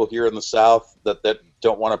the people here in the South that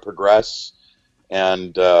don't want to progress,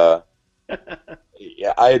 and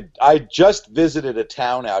yeah, I just visited a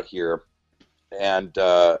town out here, and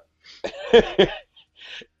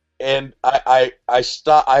and I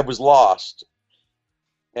was lost,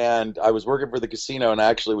 and I was working for the casino, and I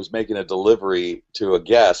actually was making a delivery to a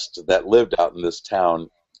guest that lived out in this town,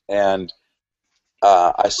 and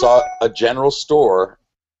I saw a general store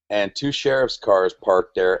and 2 sheriff's cars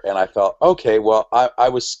parked there, and I felt, okay, well, I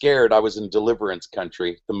was scared. I was in Deliverance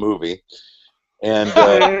Country, the movie, and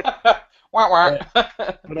and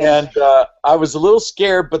I was a little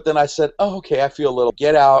scared, but then I said, oh, okay, I feel a little.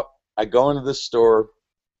 Get out. I go into the store,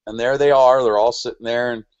 and there they are. They're all sitting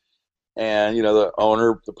there, and you know, the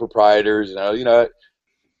owner, the proprietors, you know,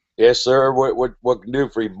 yes, sir, what can I do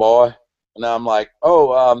for you, boy? And I'm like,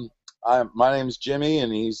 oh, my name's Jimmy,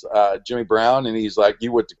 and he's Jimmy Brown, and he's like,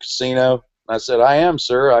 you went to casino? And I said, I am,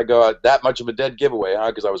 sir. I go, that much of a dead giveaway, huh?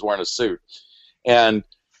 Because I was wearing a suit. And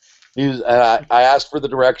I asked for the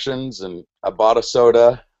directions, and I bought a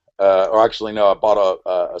soda, or actually, no, I bought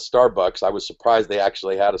a Starbucks. I was surprised they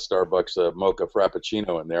actually had a Starbucks mocha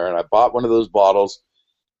frappuccino in there, and I bought one of those bottles,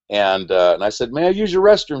 And I said, "May I use your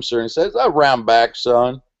restroom, sir?" And he says, "Round back,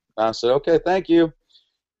 son." And I said, "Okay, thank you."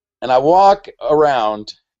 And I walk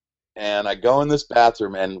around, and I go in this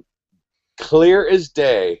bathroom, and clear as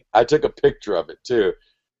day, I took a picture of it too. It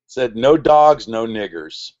said, "No dogs, no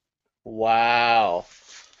niggers." Wow.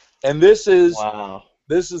 And this is wow.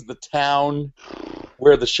 This is the town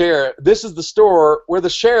where the sheriff. This is the store where the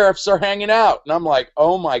sheriffs are hanging out. And I'm like,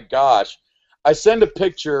 oh my gosh! I send a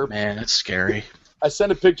picture. Man, that's scary. I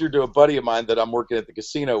sent a picture to a buddy of mine that I'm working at the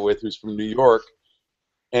casino with, who's from New York.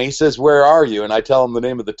 And he says, "Where are you?" And I tell him the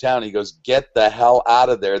name of the town. He goes, "Get the hell out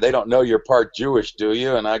of there. They don't know you're part Jewish, do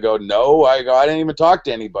you?" And I go, "No." I didn't even talk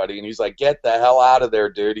to anybody. And he's like, "Get the hell out of there,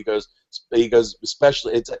 dude." He goes,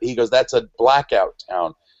 especially, "That's a blackout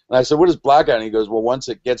town." And I said, "What is blackout?" And he goes, "Well, once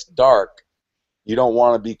it gets dark, you don't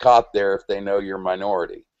want to be caught there if they know you're a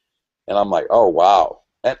minority." And I'm like, oh, wow.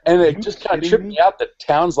 And it just kind of tripped me out that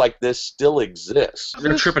towns like this still exist.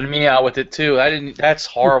 They're tripping me out with it too. That's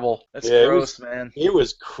horrible. That's gross, man. It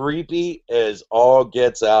was creepy as all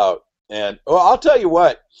gets out. And I'll tell you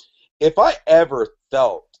what, if I ever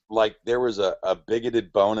felt like there was a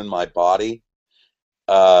bigoted bone in my body,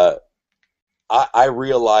 I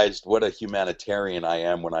realized what a humanitarian I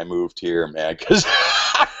am when I moved here, man, because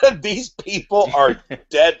these people are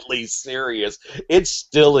deadly serious. It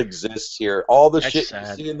still exists here. All the shit you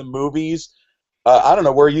see in the movies. I don't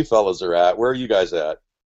know where you fellas are at. Where are you guys at?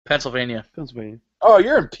 Pennsylvania. Oh,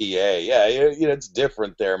 you're in PA. Yeah, it's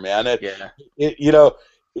different there, man.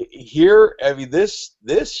 Here, I mean, this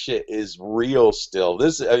shit is real still.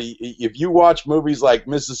 If you watch movies like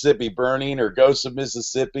Mississippi Burning or Ghosts of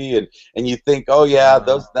Mississippi, and you think, oh yeah,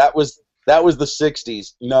 that was the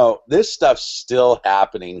 '60s. No, this stuff's still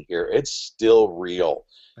happening here. It's still real.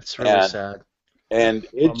 That's really sad. And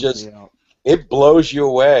it blows you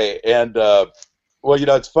away. And well,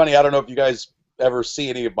 it's funny. I don't know if you guys ever see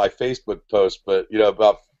any of my Facebook posts, but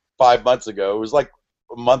about 5 months ago, it was like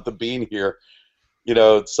a month of being here.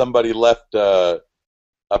 Somebody left a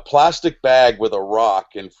plastic bag with a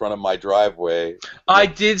rock in front of my driveway. I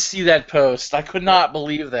did see that post. I could not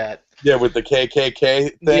believe that. Yeah, with the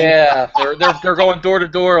KKK thing. Yeah, they're going door to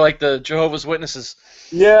door like the Jehovah's Witnesses.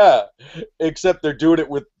 Yeah, except they're doing it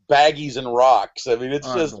with baggies and rocks. I mean,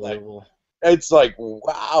 it's just like,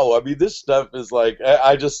 wow. I mean, this stuff is like,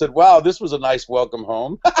 I just said, wow, this was a nice welcome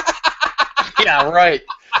home. Yeah, right.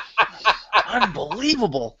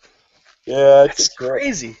 Unbelievable. Yeah, it's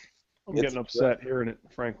crazy. I'm getting upset hearing it,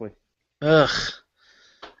 frankly. Ugh.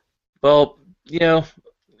 Well, yeah,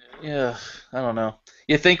 I don't know.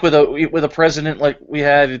 You think with a president like we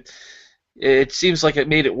had, it seems like it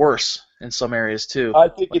made it worse in some areas too. I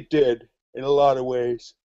think it did in a lot of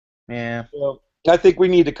ways. Yeah. Well, I think we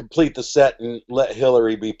need to complete the set and let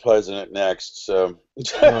Hillary be president next. So,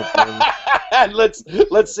 and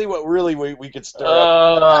let's see what really we could stir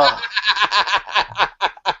up.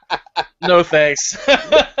 No thanks.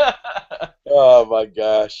 Oh my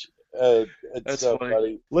gosh, that's so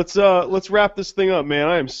funny. Let's wrap this thing up, man.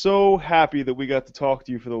 I am so happy that we got to talk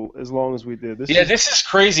to you for as long as we did. This is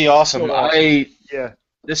crazy awesome. So awesome.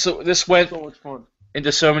 This went so much fun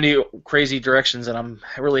into so many crazy directions, and I'm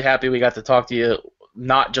really happy we got to talk to you,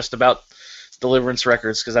 not just about Deliverance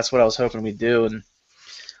Records, because that's what I was hoping we'd do, and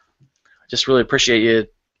just really appreciate you.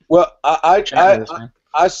 Well,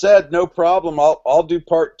 I said no problem. I'll do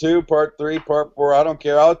part 2, part 3, part 4. I don't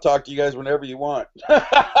care. I'll talk to you guys whenever you want.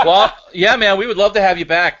 Well, yeah, man, we would love to have you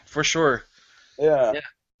back for sure. Yeah.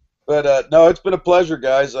 But no, it's been a pleasure,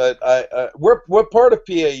 guys. What part of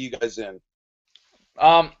PA are you guys in?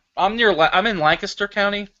 I'm in Lancaster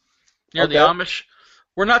County, near the Amish.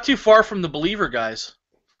 We're not too far from the Believer guys.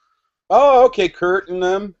 Oh, okay, Kurt and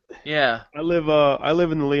them. Yeah. I live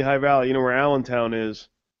in the Lehigh Valley. You know where Allentown is?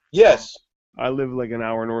 Yes. I live like an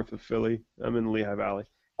hour north of Philly. I'm in the Lehigh Valley.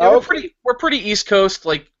 Yeah, we're pretty East Coast,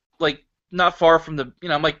 like not far from the.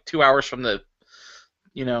 I'm like 2 hours from the,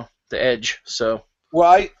 the edge. So.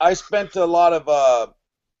 Well, I spent a lot of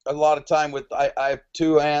time with. I have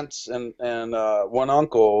 2 aunts and one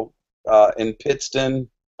uncle in Pittston.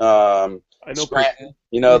 I know Scranton.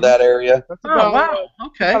 Pittston. That area. That's about, wow.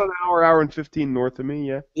 Okay. About an hour and 15 north of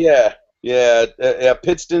me. Yeah. Yeah,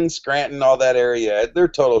 Pittston, Scranton, all that area. They're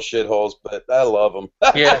total shitholes, but I love them.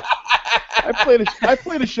 Yeah. I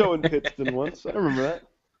played a show in Pittston once. I remember that.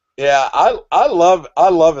 Yeah, I love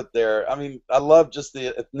it there. I mean, I love just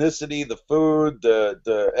the ethnicity, the food,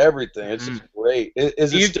 the everything. It's just great.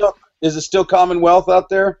 Is it still Commonwealth out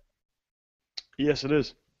there? Yes, it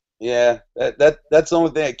is. Yeah, that's the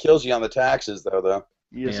only thing that kills you on the taxes, though.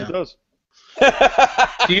 Yes, it does.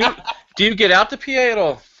 Do you get out to PA at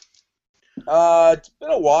all? It's been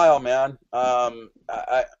a while, man.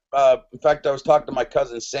 In fact, I was talking to my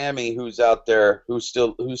cousin Sammy, who's out there, who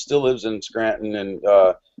still lives in Scranton, and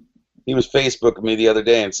he was Facebooking me the other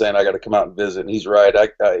day and saying I got to come out and visit. And he's right.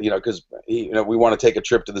 Because we want to take a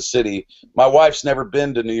trip to the city. My wife's never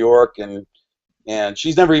been to New York, and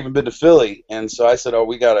she's never even been to Philly. And so I said,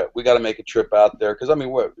 we gotta make a trip out there, because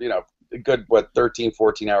a good 13,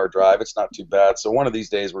 14-hour drive. It's not too bad. So one of these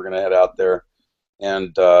days we're gonna head out there,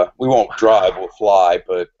 and we won't drive, we'll fly,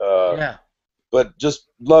 but yeah. But just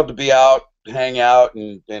love to be out, hang out,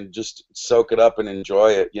 and just soak it up and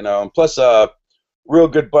enjoy it, And plus, real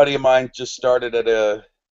good buddy of mine just started at the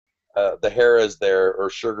Harrah's there, or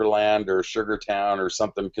Sugarland, or Sugartown, or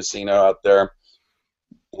something casino out there.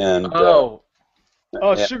 And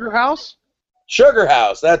Sugar House? Sugar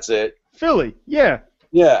House, that's it. Philly, yeah.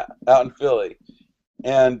 Yeah, out in Philly.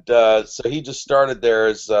 And so he just started there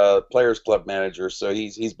as Players Club manager. So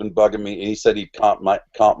he's been bugging me. He said he'd comp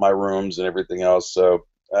my rooms and everything else. So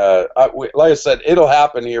like I said, it'll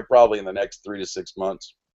happen here probably in the next 3 to 6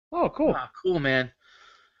 months. Oh, cool. Ah, cool, man.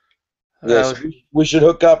 Yes, we should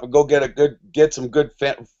hook up and go get some good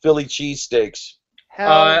Philly cheesesteaks.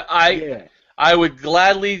 Yeah. I would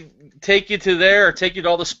gladly take you to there, or take you to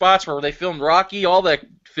all the spots where they filmed Rocky, all that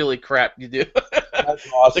Philly crap you do. That's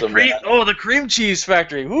awesome. The cream cheese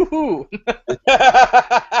factory. Woohoo!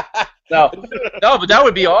 No, but that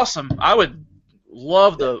would be awesome. I would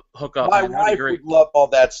love to hook up. My wife would love all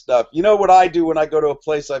that stuff. You know what I do when I go to a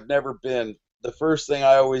place I've never been? The first thing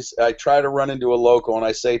I try to run into a local and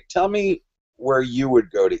I say, tell me where you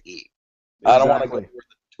would go to eat. Exactly. I don't want to go where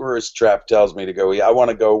the tourist trap tells me to go eat. I want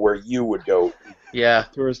to go where you would go. Yeah,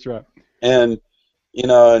 tourist trap. And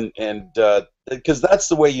because that's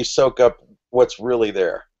the way you soak up what's really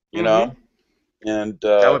there, know. And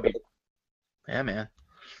that would be, yeah, man.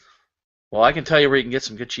 Well, I can tell you where you can get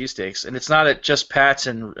some good cheesesteaks, and it's not at just Pat's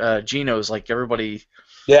and Gino's like everybody.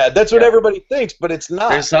 Yeah, that's what everybody thinks, but it's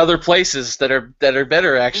not. There's other places that are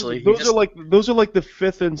better actually. Those are like the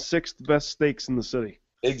 5th and 6th best steaks in the city.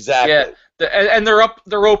 Exactly. Yeah, and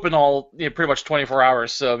they're open all pretty much 24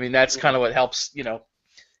 hours. So I mean that's kind of what helps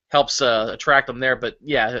attract them there. But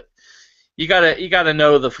yeah, you gotta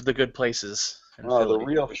know the good places. The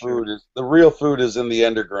real food is in the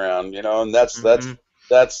underground, and that's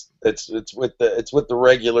it's with the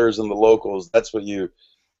regulars and the locals. That's where you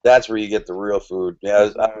get the real food. Yeah,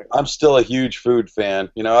 I'm still a huge food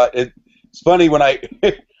fan. It's funny when I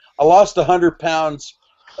lost 100 pounds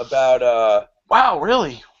about. Wow,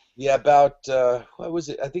 really? Yeah, about what was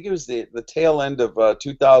it? I think it was the tail end of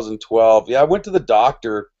 2012. Yeah, I went to the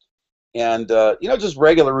doctor, and just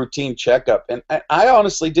regular routine checkup, and I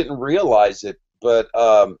honestly didn't realize it, but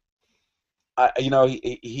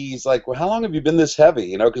he's like, well, how long have you been this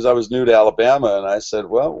heavy? Because I was new to Alabama, and I said,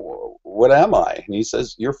 well, what am I? And he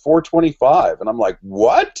says, you're 425, and I'm like,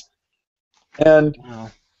 what? And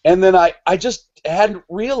then I just hadn't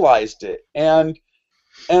realized it, and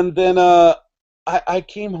then I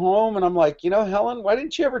came home, and I'm like, Helen, why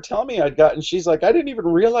didn't you ever tell me I'd gotten? She's like, I didn't even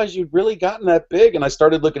realize you'd really gotten that big, and I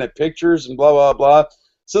started looking at pictures and blah blah blah.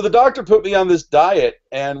 So the doctor put me on this diet,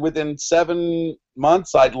 and within 7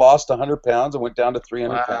 months, I'd lost 100 pounds and went down to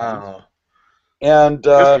 300 pounds. And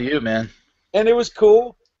good for you, man. And it was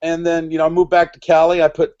cool. And then, I moved back to Cali. I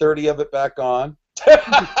put 30 of it back on.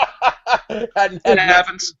 It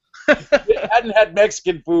happens. Hadn't had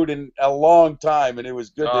Mexican food in a long time, and it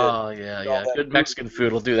was good. Yeah. Good Mexican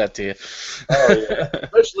food will do that to you. Oh yeah,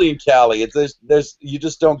 especially in Cali. There's you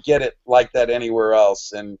just don't get it like that anywhere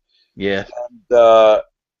else. And yeah.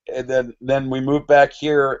 And then we moved back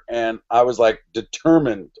here, and I was like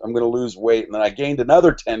determined I'm going to lose weight, and then I gained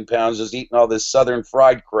another 10 pounds just eating all this southern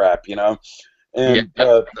fried crap, And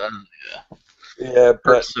but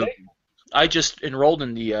so I just enrolled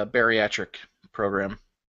in the bariatric program.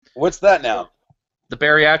 What's that now? The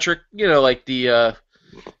bariatric, like the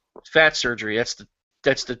fat surgery. That's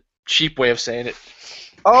the cheap way of saying it.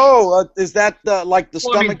 Oh, is that like the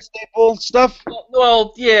stomach staple stuff?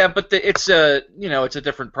 Well, yeah, but it's it's a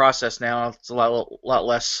different process now. It's a lot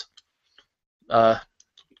less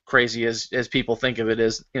crazy as people think of it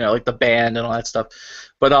as, like the band and all that stuff.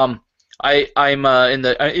 But I'm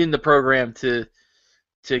in the program to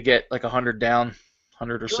get like 100 down,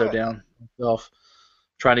 100 or so down myself,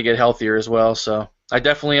 trying to get healthier as well. So I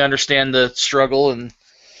definitely understand the struggle and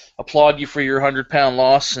applaud you for your 100-pound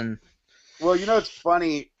loss. And well, it's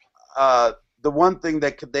funny. The one thing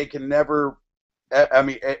that they can never, I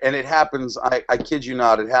mean, and it happens. I kid you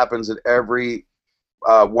not. It happens at every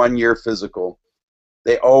 1 year physical.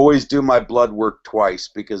 They always do my blood work twice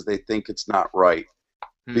because they think it's not right.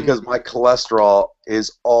 Because my cholesterol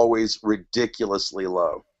is always ridiculously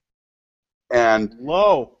low. And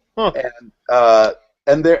low. And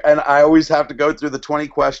I always have to go through the 20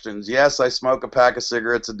 questions. Yes, I smoke a pack of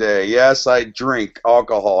cigarettes a day. Yes, I drink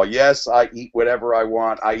alcohol. Yes, I eat whatever I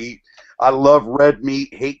want. I love red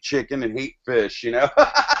meat, hate chicken, and hate fish, you know?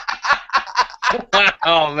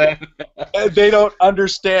 Oh, man. And they don't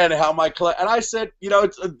understand how and I said, you know,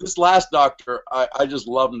 it's this last doctor, I just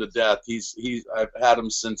love him to death. I've had him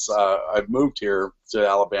since I've moved here to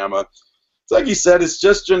Alabama. It's like he said, it's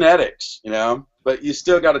just genetics, you know? But you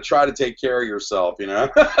still got to try to take care of yourself, you know?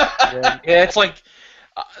 Yeah, it's like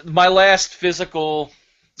my last physical,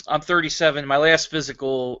 I'm 37, my last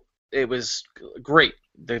physical, it was great.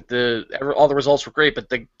 All the results were great, but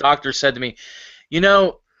the doctor said to me, you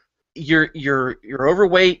know, you're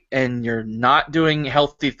overweight and you're not doing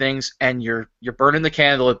healthy things and you're burning the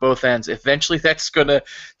candle at both ends. Eventually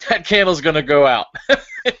that candle's gonna go out.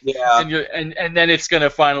 Yeah. and then it's gonna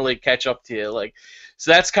finally catch up to you. Like,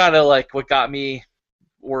 so that's kind of like what got me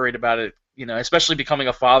worried about it, you know, especially becoming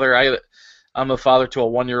a father. I'm a father to a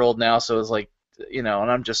 1-year-old now, so it's like, you know, and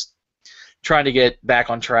I'm just trying to get back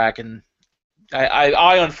on track, and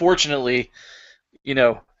I unfortunately, you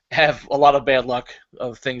know, have a lot of bad luck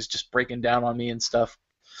of things just breaking down on me and stuff.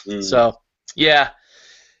 So, yeah,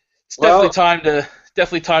 it's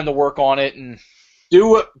definitely time to work on it and do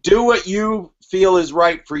what you feel is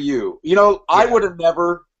right for you. You know, yeah. I would have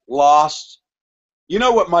never lost. You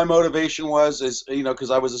know what my motivation was is, you know,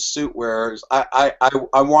 because I was a suit wearer. I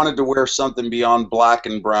wanted to wear something beyond black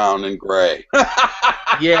and brown and gray.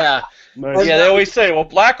 Yeah. Nice. Yeah, they always say, well,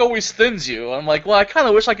 black always thins you. I'm like, well, I kind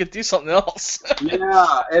of wish I could do something else.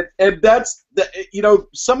 Yeah, and that's, you know,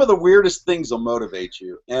 some of the weirdest things will motivate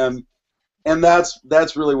you. And that's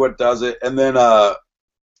really what does it. And then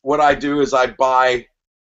what I do is I'll buy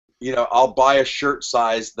a shirt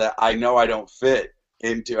size that I know I don't fit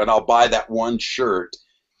into, and I'll buy that one shirt,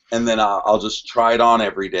 and then I'll just try it on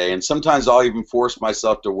every day. And sometimes I'll even force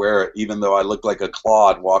myself to wear it, even though I look like a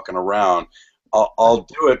clod walking around. I'll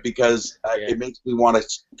do it because it makes me want to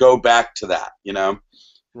go back to that, you know.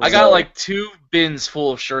 I got like 2 bins full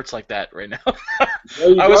of shirts like that right now.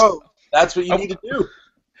 There you go. That's what you need to do.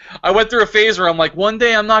 I went through a phase where I'm like, one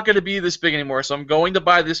day I'm not going to be this big anymore, so I'm going to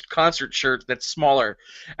buy this concert shirt that's smaller.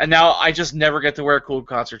 And now I just never get to wear cool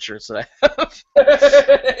concert shirts that I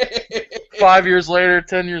have. 5 years later,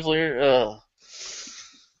 10 years later, ugh.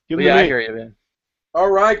 Yeah, I hear you, man. All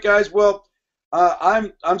right, guys. Well,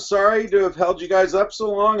 I'm sorry to have held you guys up so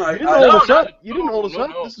long. You didn't hold us up. You didn't hold us up.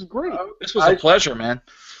 This is great. This was a pleasure, man.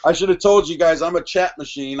 I should have told you guys I'm a chat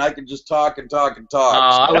machine. I could just talk and talk and talk.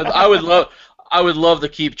 I would love to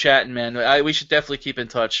keep chatting, man. We should definitely keep in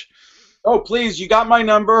touch. Oh, please, you got my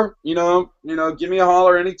number. You know, give me a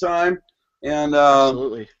holler anytime. And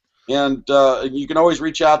absolutely. And you can always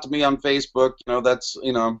reach out to me on Facebook. You know, that's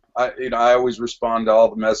I always respond to all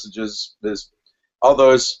the messages.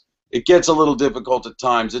 Although it gets a little difficult at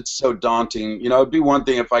times. It's so daunting. You know, it'd be one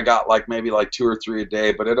thing if I got maybe 2 or 3 a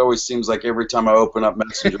day, but it always seems like every time I open up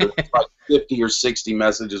Messenger, there's like 50 or 60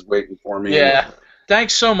 messages waiting for me. Yeah.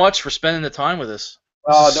 Thanks so much for spending the time with us.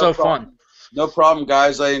 This is so fun. No problem,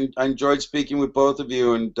 guys. I enjoyed speaking with both of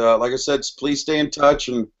you, and like I said, please stay in touch.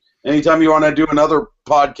 And anytime you want to do another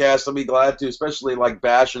podcast, I'll be glad to. Especially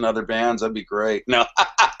bashing other bands, that'd be great. No.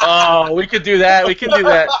 Oh, we could do that. We can do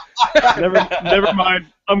that. Never mind.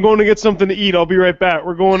 I'm going to get something to eat. I'll be right back.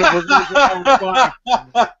 We're going to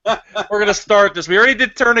start this. We already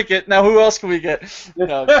did Tourniquet. Now who else can we get?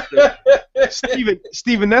 No,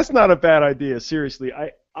 Steven, that's not a bad idea. Seriously,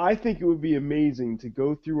 I think it would be amazing to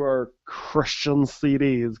go through our Christian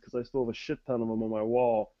CDs, because I still have a shit ton of them on my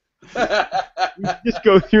wall. Just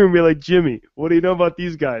go through and be like, Jimmy, what do you know about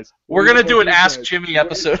these guys? We're going to do an Ask Jimmy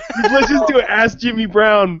episode. Let's just do an Ask Jimmy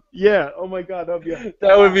Brown. Yeah. Oh, my God.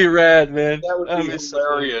 That would be rad, man. That would be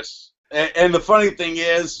hilarious. And the funny thing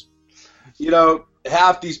is, you know,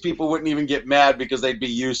 half these people wouldn't even get mad because they'd be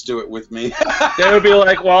used to it with me. They would be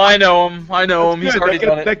like, well, I know him. He's already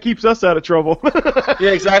done it. That keeps us out of trouble.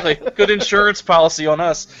 Yeah, exactly. Good insurance policy on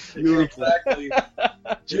us. Exactly.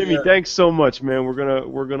 Jimmy, thanks so much, man. We're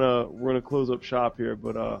gonna close up shop here,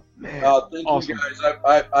 but man, thank awesome. you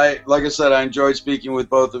guys. I like I said, I enjoyed speaking with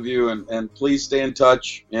both of you, and please stay in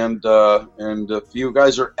touch. And if you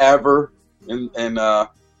guys are ever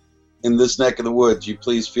in this neck of the woods, you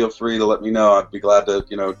please feel free to let me know. I'd be glad to,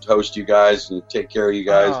 host you guys and take care of you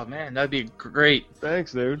guys. Oh man, that'd be great.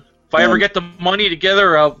 Thanks, dude. If I ever get the money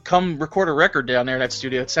together, I'll come record a record down there in that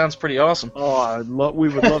studio. It sounds pretty awesome. Oh, we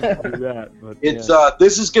would love to do that. But it's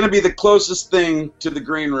this is going to be the closest thing to the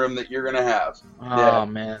green room that you're going to have. Oh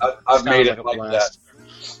man, I've made it like that.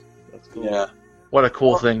 That's cool. Yeah. What a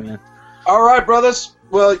cool thing, man. All right, brothers.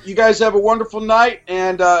 Well, you guys have a wonderful night,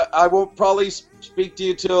 and I won't probably speak to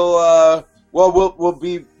you till we'll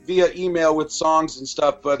be via email with songs and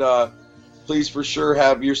stuff. But please, for sure,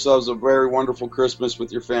 have yourselves a very wonderful Christmas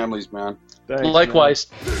with your families, man. Thanks, Likewise.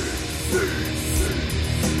 Man.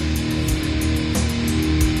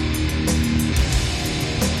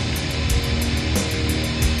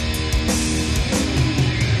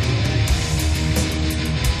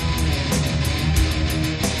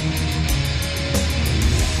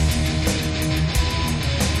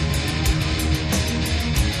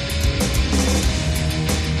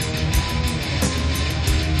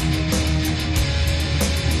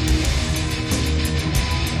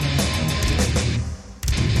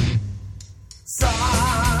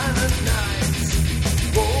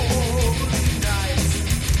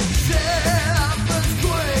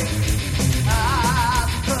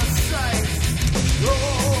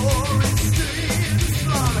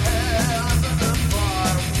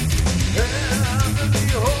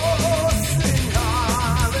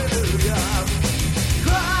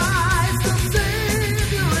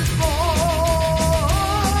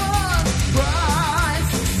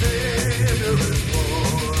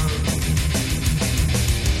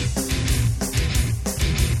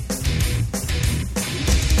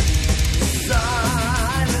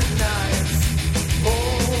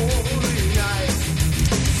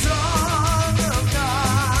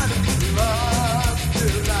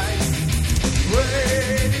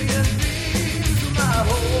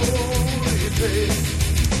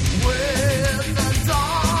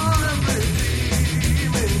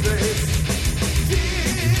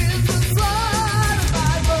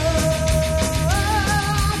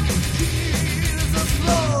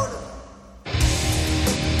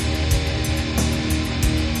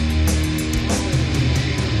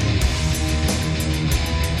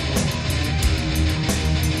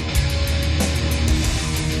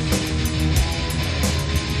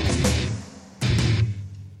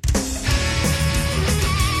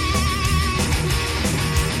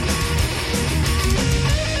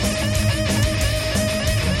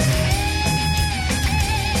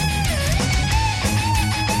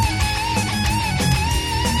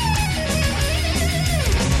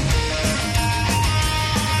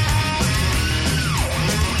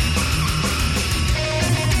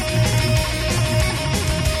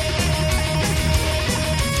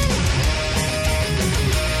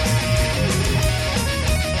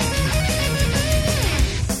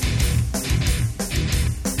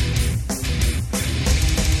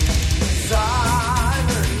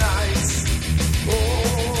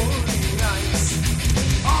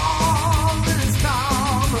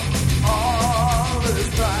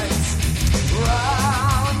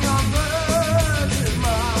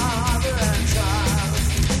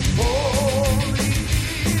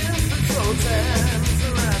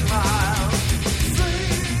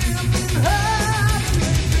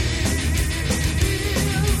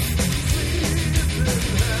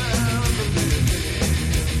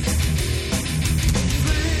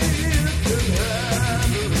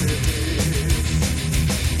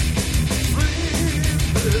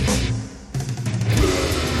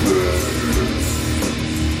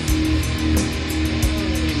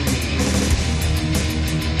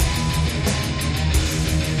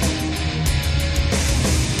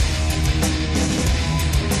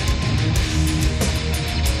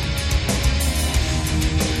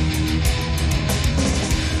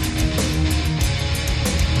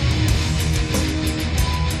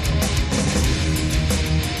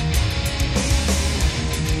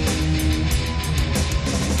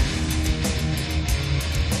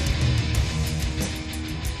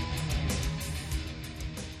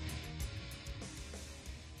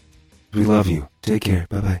 We love you. Take care.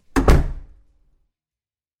 Bye-bye.